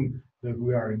assume that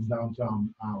we are in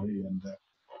downtown alley and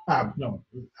alley,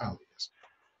 yes.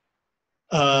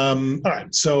 All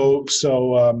right, so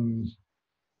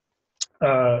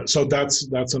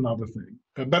that's another thing.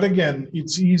 But again,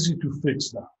 it's easy to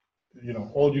fix that.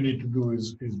 All you need to do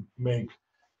is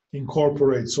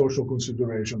incorporate social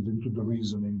considerations into the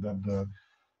reasoning that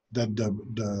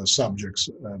the subjects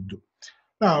do.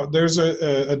 Now, there's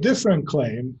a different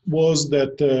claim was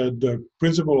that the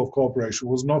principle of cooperation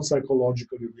was not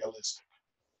psychologically realistic.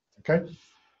 Okay.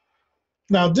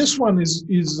 Now, this one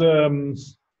is a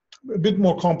bit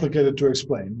more complicated to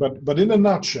explain, but in a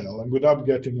nutshell, and without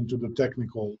getting into the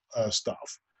technical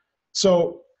stuff.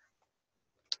 So,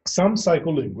 some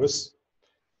psycholinguists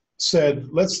said,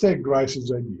 let's take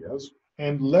Grice's ideas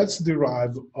and let's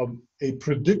derive a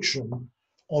prediction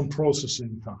on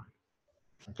processing time.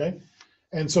 Okay.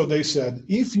 And so they said,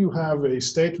 if you have a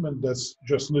statement that's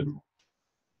just literal,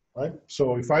 right?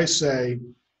 So if I say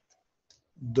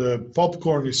the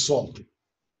popcorn is salty,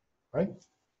 right?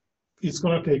 It's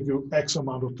going to take you X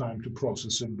amount of time to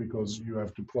process it because you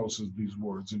have to process these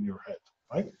words in your head,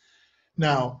 right?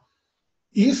 Now,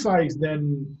 if I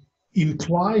then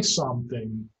imply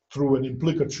something through an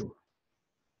implicature,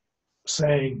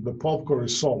 saying the popcorn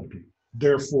is salty,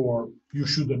 therefore you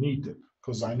shouldn't eat it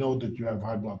because I know that you have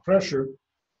high blood pressure.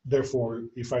 Therefore,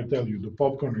 if I tell you the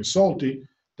popcorn is salty,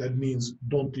 that means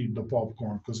don't eat the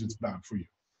popcorn because it's bad for you.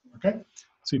 Okay?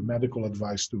 See, medical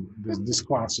advice too. This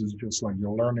class is just like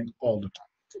you're learning all the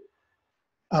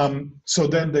time. So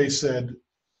then they said,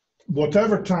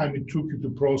 whatever time it took you to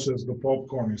process the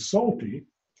popcorn is salty,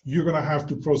 you're going to have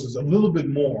to process a little bit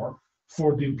more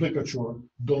for the implicature,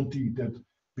 don't eat it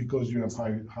because you have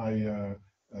high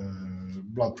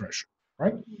blood pressure,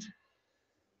 right?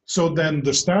 So then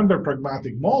the standard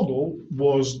pragmatic model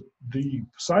was the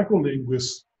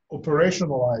psycholinguists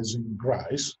operationalizing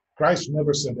Grice. Grice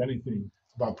never said anything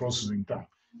about processing time.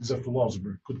 He's a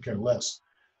philosopher, could care less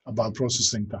about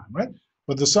processing time, right?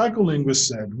 But the psycholinguist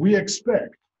said, we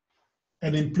expect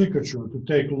an implicature to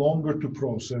take longer to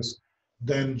process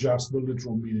than just the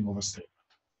literal meaning of a statement,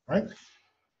 right?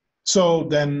 So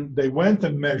then they went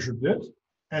and measured it,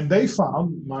 and they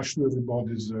found, much to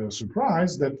everybody's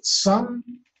surprise, that some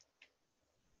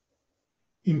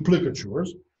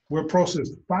implicatures were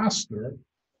processed faster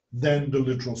than the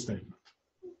literal statement,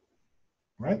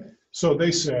 right? So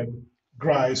they said,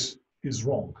 Grice is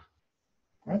wrong,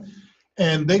 right?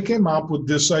 And they came up with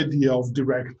this idea of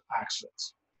direct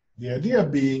access. The idea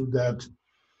being that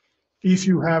if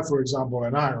you have, for example,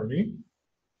 an irony,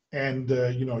 and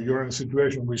you're in a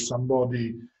situation where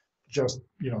somebody just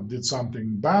did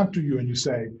something bad to you, and you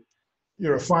say,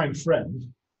 you're a fine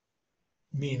friend,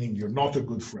 meaning you're not a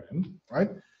good friend,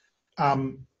 right?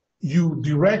 You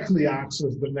directly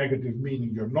access the negative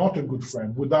meaning, you're not a good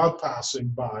friend, without passing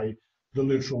by the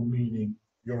literal meaning,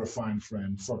 you're a fine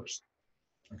friend first.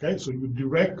 Okay, so you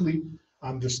directly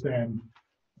understand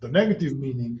the negative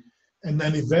meaning, and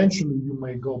then eventually you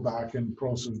may go back and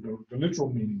process the literal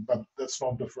meaning, but that's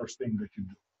not the first thing that you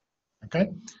do.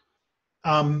 Okay?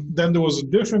 Then there was a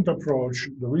different approach,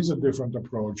 there is a different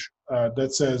approach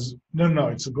that says, no,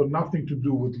 it's got nothing to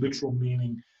do with literal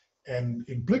meaning and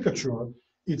implicature,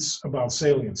 it's about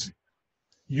saliency.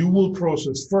 You will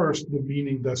process first the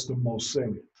meaning that's the most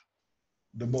salient,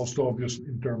 the most obvious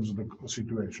in terms of the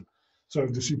situation. So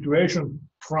if the situation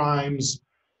primes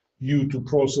you to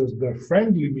process the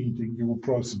friendly meaning, you will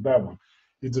process that one.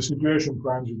 If the situation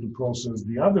primes you to process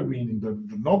the other meaning, the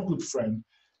not good friend,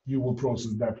 you will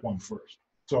process that one first.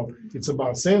 So it's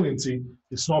about saliency.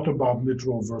 It's not about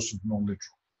literal versus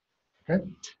non-literal. Okay.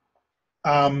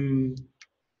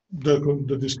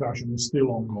 The discussion is still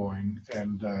ongoing,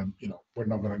 and we're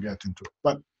not going to get into it.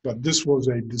 But this was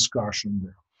a discussion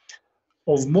there.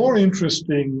 Of more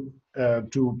interesting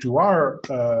to our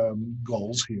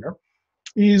goals here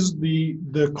is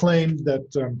the claim that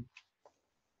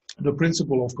the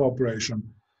principle of cooperation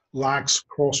lacks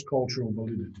cross-cultural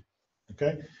validity.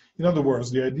 Okay? In other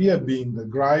words, the idea being that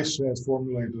Grice has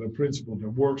formulated a principle that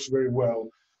works very well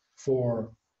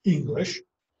for English,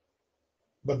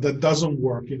 but that doesn't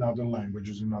work in other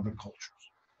languages, in other cultures.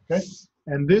 Okay?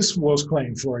 And this was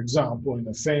claimed, for example, in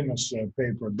a famous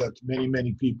paper that many,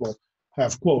 many people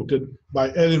have quoted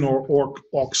by Eleanor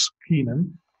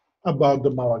Ox-Keenan about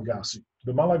the Malagasy.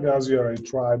 The Malagasy are a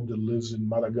tribe that lives in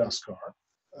Madagascar,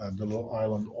 the little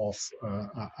island off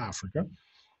Africa.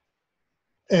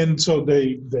 And so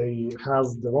they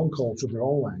have their own culture, their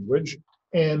own language.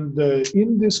 And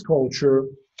in this culture,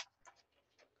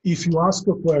 if you ask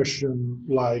a question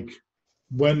like,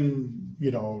 when, you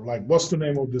know, like, what's the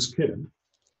name of this kid?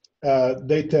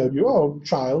 They tell you, oh,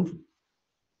 child,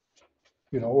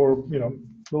 you know, or, you know,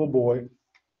 little boy.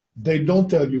 They don't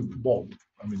tell you Bob.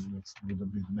 I mean, that's a little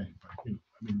bit name, but, you know,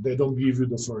 I mean, they don't give you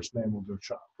the first name of their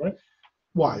child, right?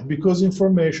 Why? Because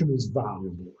information is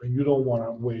valuable, and you don't want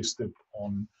to waste it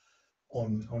on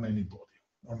anybody,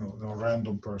 on a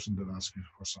random person that asks you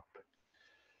for something.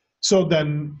 So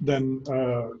then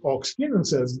Ox-Keenan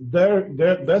says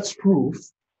that's proof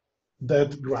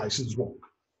that Grice is wrong.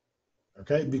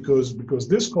 Okay, because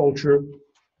this culture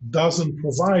doesn't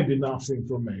provide enough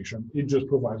information. It just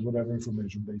provides whatever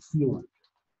information they feel like.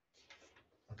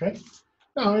 Okay.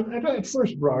 Now, at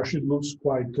first brush, it looks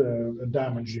quite a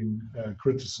damaging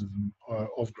criticism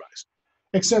of Grice,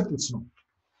 except it's not.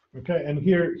 Okay, and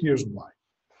here's why.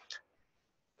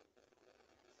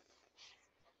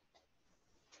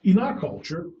 In our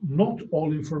culture, not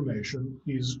all information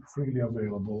is freely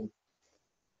available.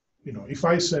 You know, if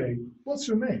I say, what's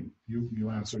your name? You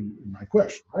answer my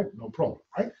question, right? No problem,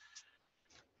 right?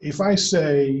 If I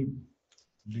say,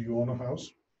 do you own a house?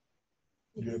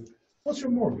 What's your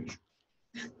mortgage?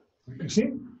 You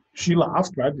see, she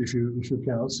laughed, right? If you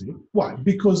cannot see. Why?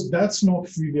 Because that's not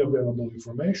freely available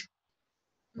information,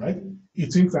 right?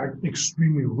 It's in fact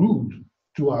extremely rude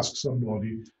to ask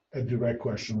somebody a direct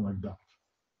question like that.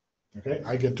 Okay,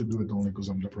 I get to do it only because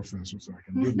I'm the professor, so I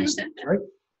can do this, right?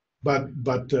 But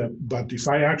if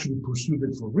I actually pursued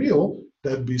it for real,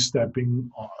 that'd be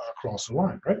stepping across the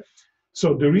line, right?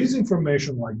 So there is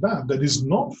information like that is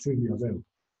not freely available.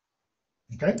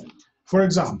 Okay, for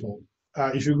example,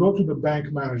 if you go to the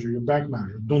bank manager, your bank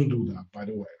manager, don't do that, by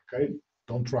the way. Okay,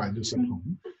 don't try this at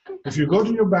home. If you go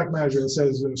to your bank manager and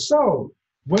says, so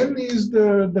when is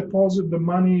the deposit, the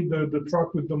money, the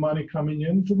truck with the money coming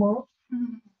in tomorrow?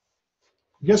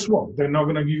 Guess what? They're not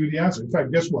going to give you the answer. In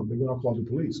fact, guess what? They're going to call the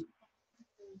police.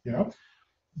 You know,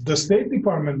 the State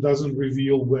Department doesn't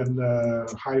reveal when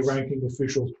high-ranking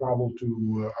officials travel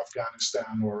to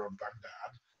Afghanistan or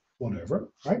Baghdad, whatever,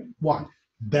 right? Why?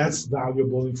 That's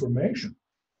valuable information,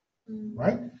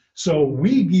 right? So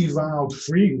we give out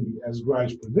freely, as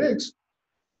Grice predicts,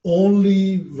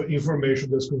 only the information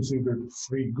that's considered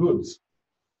free goods,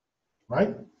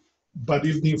 right? But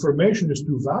if the information is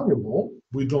too valuable,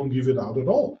 we don't give it out at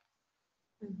all,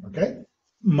 okay?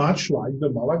 Much like the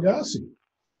Malagasy,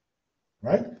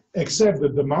 right? Except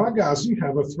that the Malagasy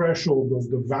have a threshold of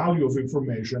the value of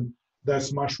information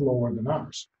that's much lower than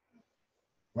ours,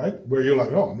 right? Where you're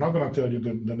like, oh, I'm not going to tell you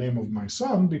the name of my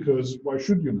son because why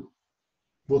should you know?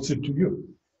 What's it to you?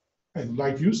 And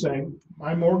like you saying,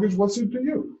 my mortgage, what's it to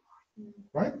you,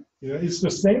 right? You know, it's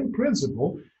the same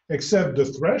principle, except the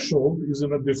threshold is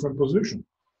in a different position,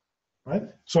 right?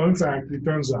 So in fact, it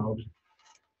turns out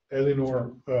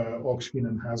Eleanor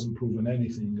Ox-Keenan hasn't proven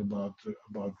anything about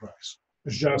Grice.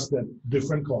 It's just that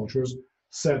different cultures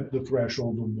set the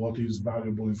threshold of what is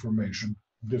valuable information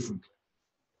differently.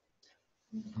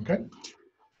 Okay?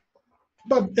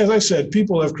 But as I said,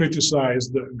 people have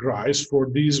criticized Grice for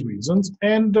these reasons,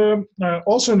 and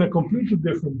also in a completely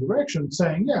different direction,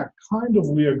 saying, yeah, kind of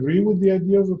we agree with the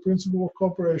idea of the principle of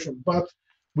cooperation, but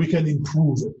we can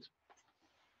improve it.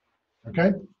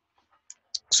 Okay?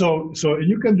 So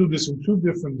you can do this in two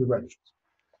different directions.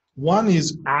 One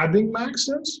is adding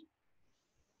maxims,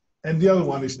 and the other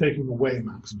one is taking away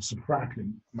maxims,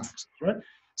 subtracting maxims, right?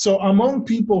 So among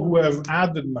people who have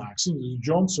added maxims is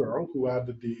John Searle, who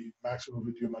added the maximum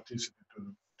of idiomaticity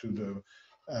to the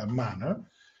manner.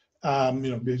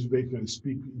 You know, basically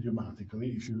speak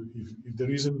idiomatically. If there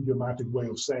is an idiomatic way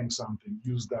of saying something,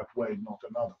 use that way, not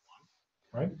another one,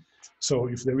 right? So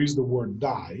if there is the word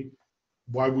die,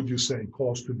 why would you say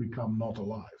cause to become not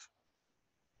alive?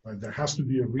 Right? There has to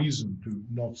be a reason to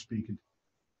not speak it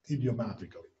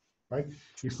idiomatically, right?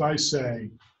 If I say,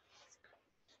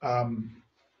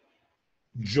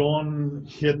 John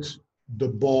hit the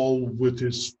ball with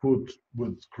his foot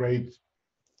with great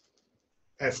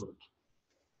effort.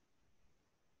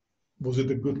 Was it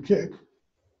a good kick?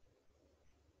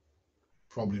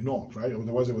 Probably not, right?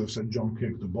 Otherwise I would have said John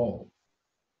kicked the ball,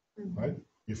 right?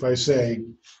 If I say,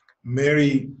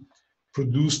 Mary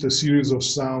produced a series of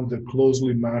sounds that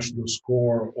closely matched the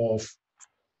score of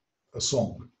a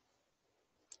song,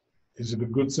 is it a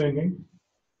good singing?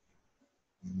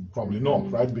 Probably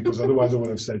not, right? Because otherwise I would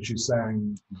have said she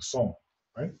sang the song,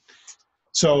 right?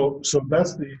 So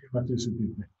that's the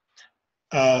idiomaticity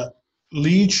thing.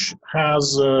 Leach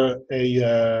has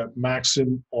a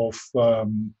maxim of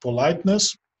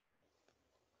politeness.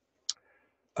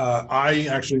 I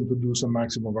actually introduced a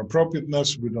maxim of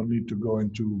appropriateness. We don't need to go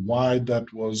into why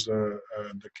that was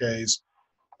the case.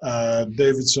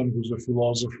 Davidson, who's a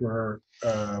philosopher,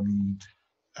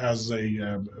 has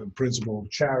a principle of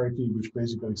charity, which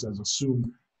basically says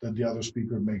assume that the other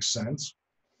speaker makes sense,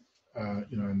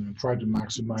 and try to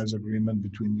maximize agreement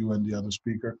between you and the other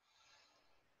speaker.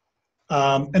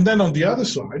 And then on the other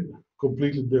side,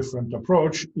 completely different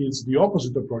approach is the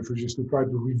opposite approach, which is to try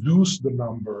to reduce the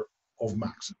number of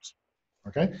maxims.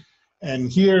 Okay,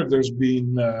 and here there's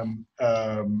been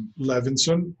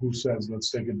Levinson, who says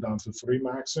let's take it down to 3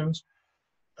 maxims.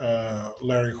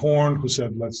 Larry Horn, who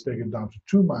said let's take it down to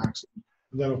 2 maxims.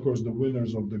 And then of course the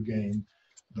winners of the game,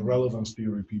 the relevance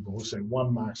theory people, who say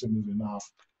 1 maxim is enough.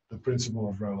 The principle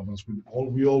of relevance.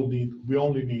 We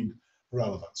only need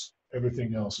relevance.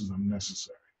 Everything else is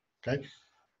unnecessary. Okay.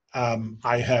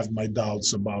 I have my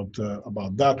doubts about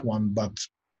that one, but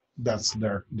that's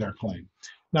their claim.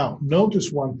 Now,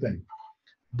 notice one thing,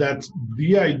 that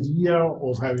the idea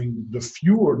of having the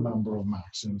fewer number of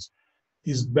maxims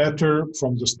is better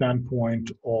from the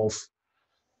standpoint of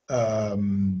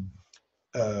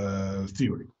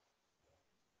theory.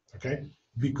 Okay,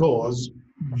 because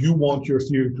you want your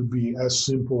theory to be as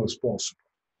simple as possible.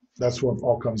 That's what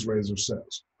Occam's razor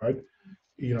says, right?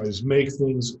 Is make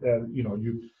things,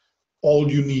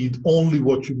 only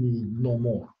what you need, no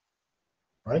more,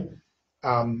 right?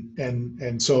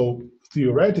 And so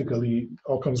theoretically,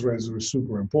 Occam's razor is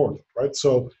super important, right?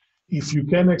 So if you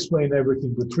can explain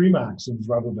everything with 3 maxims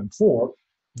rather than 4,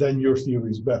 then your theory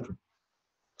is better.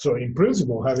 So in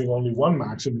principle, having only 1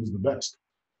 maxim is the best,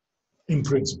 in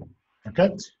principle,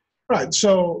 okay? Right,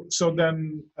 so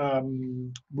then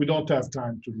we don't have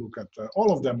time to look at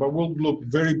all of them, but we'll look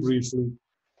very briefly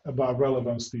about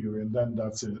relevance theory, and then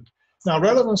that's it. Now,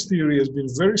 relevance theory has been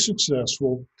very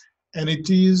successful, and it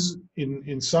is,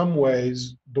 in some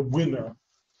ways, the winner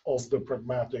of the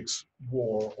pragmatics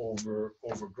war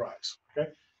over Grice. Okay,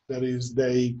 that is,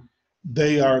 they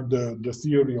are the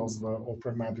theory of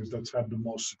pragmatics that's had the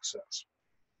most success.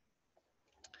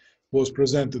 Was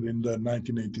presented in the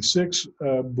 1986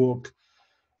 book.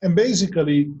 And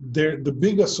basically, the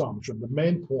big assumption, the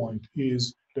main point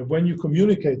is that when you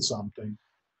communicate something,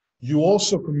 you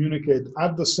also communicate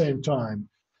at the same time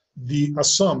the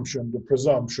assumption, the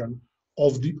presumption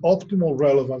of the optimal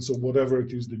relevance of whatever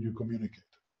it is that you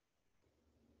communicate.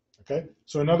 Okay?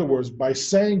 So in other words, by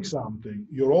saying something,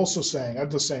 you're also saying at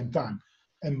the same time,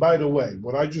 and by the way,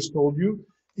 what I just told you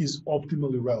is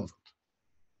optimally relevant.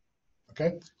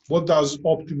 Okay? What does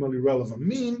optimally relevant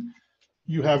mean?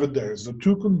 You have it there. It's the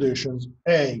 2 conditions.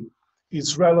 A,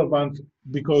 it's relevant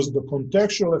because the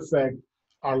contextual effects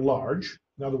are large.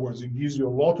 In other words, it gives you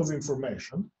a lot of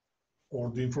information, or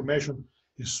the information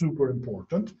is super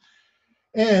important.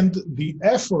 And the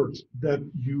effort that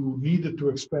you needed to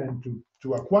expend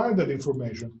to acquire that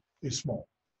information is small.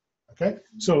 Okay?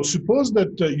 So suppose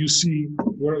that you see,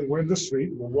 we're in the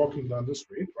street, we're walking down the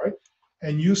street, right?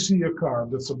 And you see a car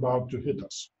that's about to hit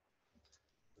us.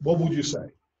 What would you say?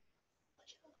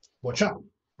 Watch out,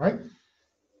 right?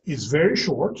 It's very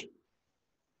short,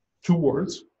 2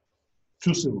 words,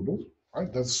 2 syllables,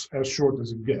 right? That's as short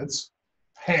as it gets.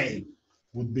 Hey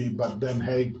would be, but then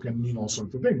hey can mean all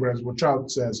sorts of things, whereas watch out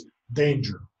says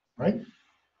danger, right?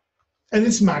 And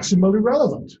it's maximally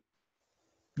relevant.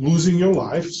 Losing your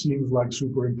life seems like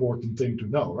super important thing to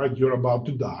know, right? You're about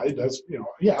to die. That's,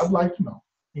 yeah, I'd like to know.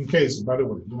 In case, by the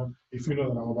way, if you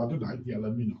know that I'm about to die, yeah,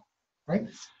 let me know, right?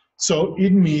 So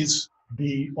it meets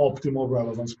the optimal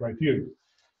relevance criteria.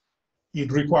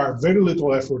 It required very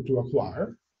little effort to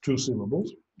acquire, 2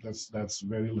 syllables. That's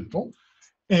very little.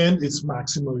 And it's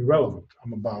maximally relevant.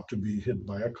 I'm about to be hit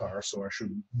by a car, so I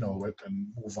should know it and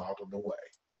move out of the way,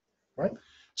 right?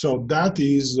 So that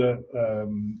is a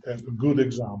good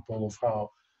example of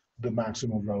how the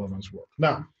maximum relevance works.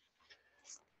 Now,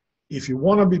 if you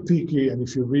want to be picky, and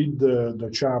if you read the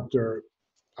chapter,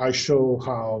 I show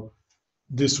how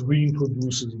this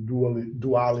reintroduces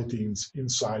duality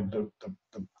inside the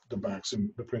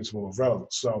maxim, the principle of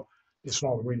relevance. So it's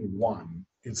not really 1,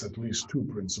 it's at least 2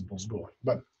 principles going,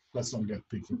 but let's not get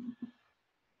picky.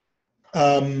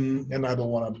 And I don't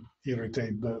want to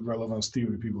irritate the relevance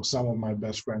theory people. Some of my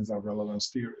best friends are relevance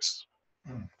theorists.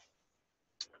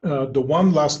 The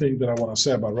one last thing that I want to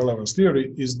say about relevance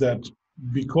theory is that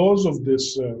because of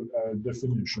this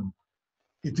definition,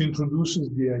 it introduces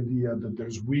the idea that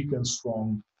there's weak and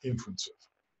strong inferences,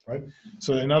 right?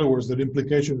 So in other words, that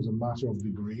implication is a matter of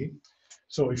degree.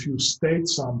 So if you state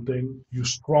something, you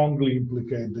strongly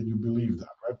implicate that you believe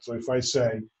that, right? So if I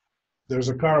say, there's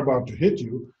a car about to hit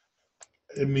you,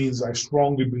 it means I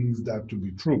strongly believe that to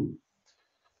be true.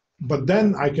 But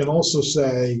then I can also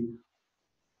say,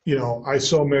 you know, I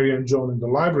saw Mary and John in the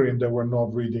library and they were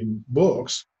not reading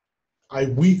books. I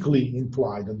weakly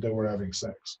imply that they were having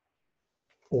sex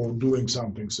or doing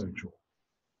something sexual,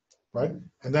 right?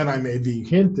 And then I may be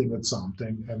hinting at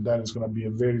something, and that is going to be a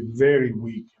very, very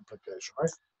weak implication, right?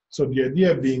 So the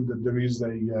idea being that there is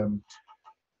a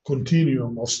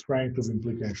continuum of strength of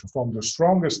implication from the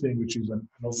strongest thing, which is an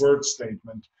overt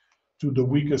statement, to the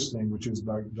weakest thing, which is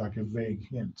like a vague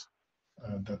hint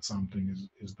that something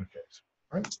is the case,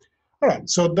 right? All right,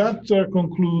 so that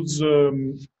concludes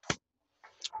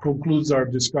our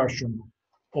discussion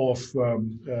of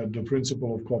the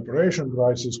principle of cooperation,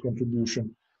 Grice's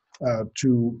contribution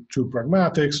to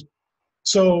pragmatics.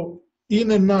 So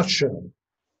in a nutshell,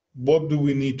 what do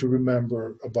we need to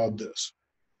remember about this?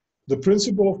 The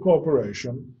principle of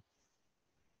cooperation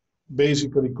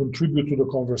basically contribute to the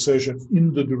conversation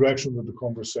in the direction that the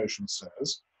conversation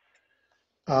says.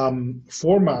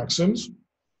 4 maxims,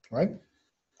 right?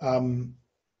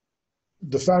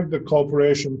 The fact that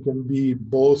cooperation can be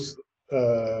both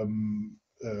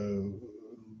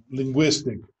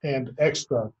linguistic and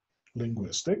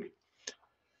extra-linguistic.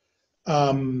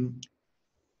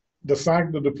 The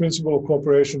fact that the principle of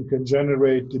cooperation can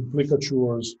generate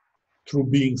implicatures through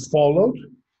being followed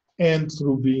and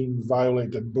through being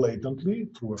violated blatantly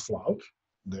through a flout,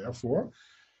 therefore.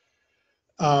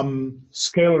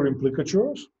 Scalar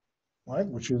implicatures, right,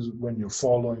 which is when you're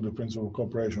following the principle of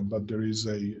cooperation, but there is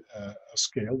a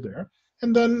scale there.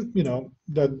 And then, you know,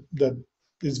 that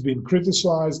it's been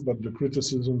criticized, but the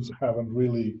criticisms haven't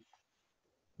really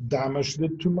damaged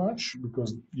it too much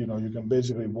because, you know, you can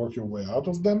basically work your way out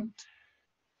of them.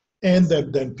 And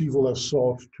that then people have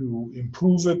sought to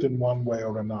improve it in one way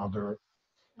or another,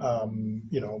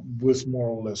 you know, with more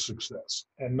or less success.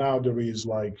 And now there is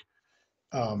like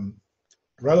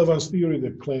relevance theory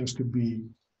that claims to be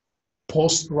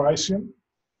post-Gricean.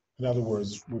 In other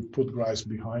words, we've put Grice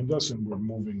behind us and we're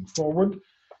moving forward.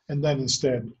 And then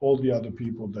instead, all the other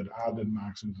people that added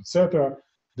maxims, etc.,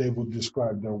 they would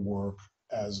describe their work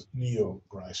as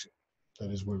neo-Gricean. That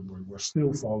is, we're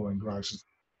still following Grice's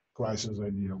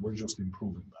idea. We're just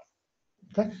improving them.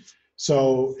 Okay,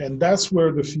 so and that's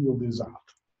where the field is at.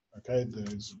 Okay,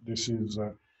 this is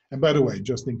and by the way,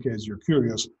 just in case you're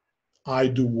curious, I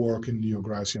do work in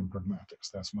neo-Gricean pragmatics.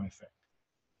 That's my thing.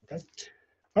 Okay,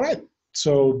 all right.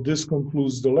 So this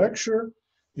concludes the lecture.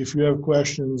 If you have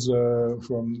questions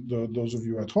from those of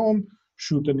you at home,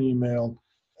 shoot an email,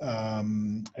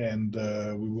 and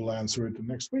we will answer it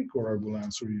next week, or I will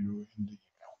answer you in the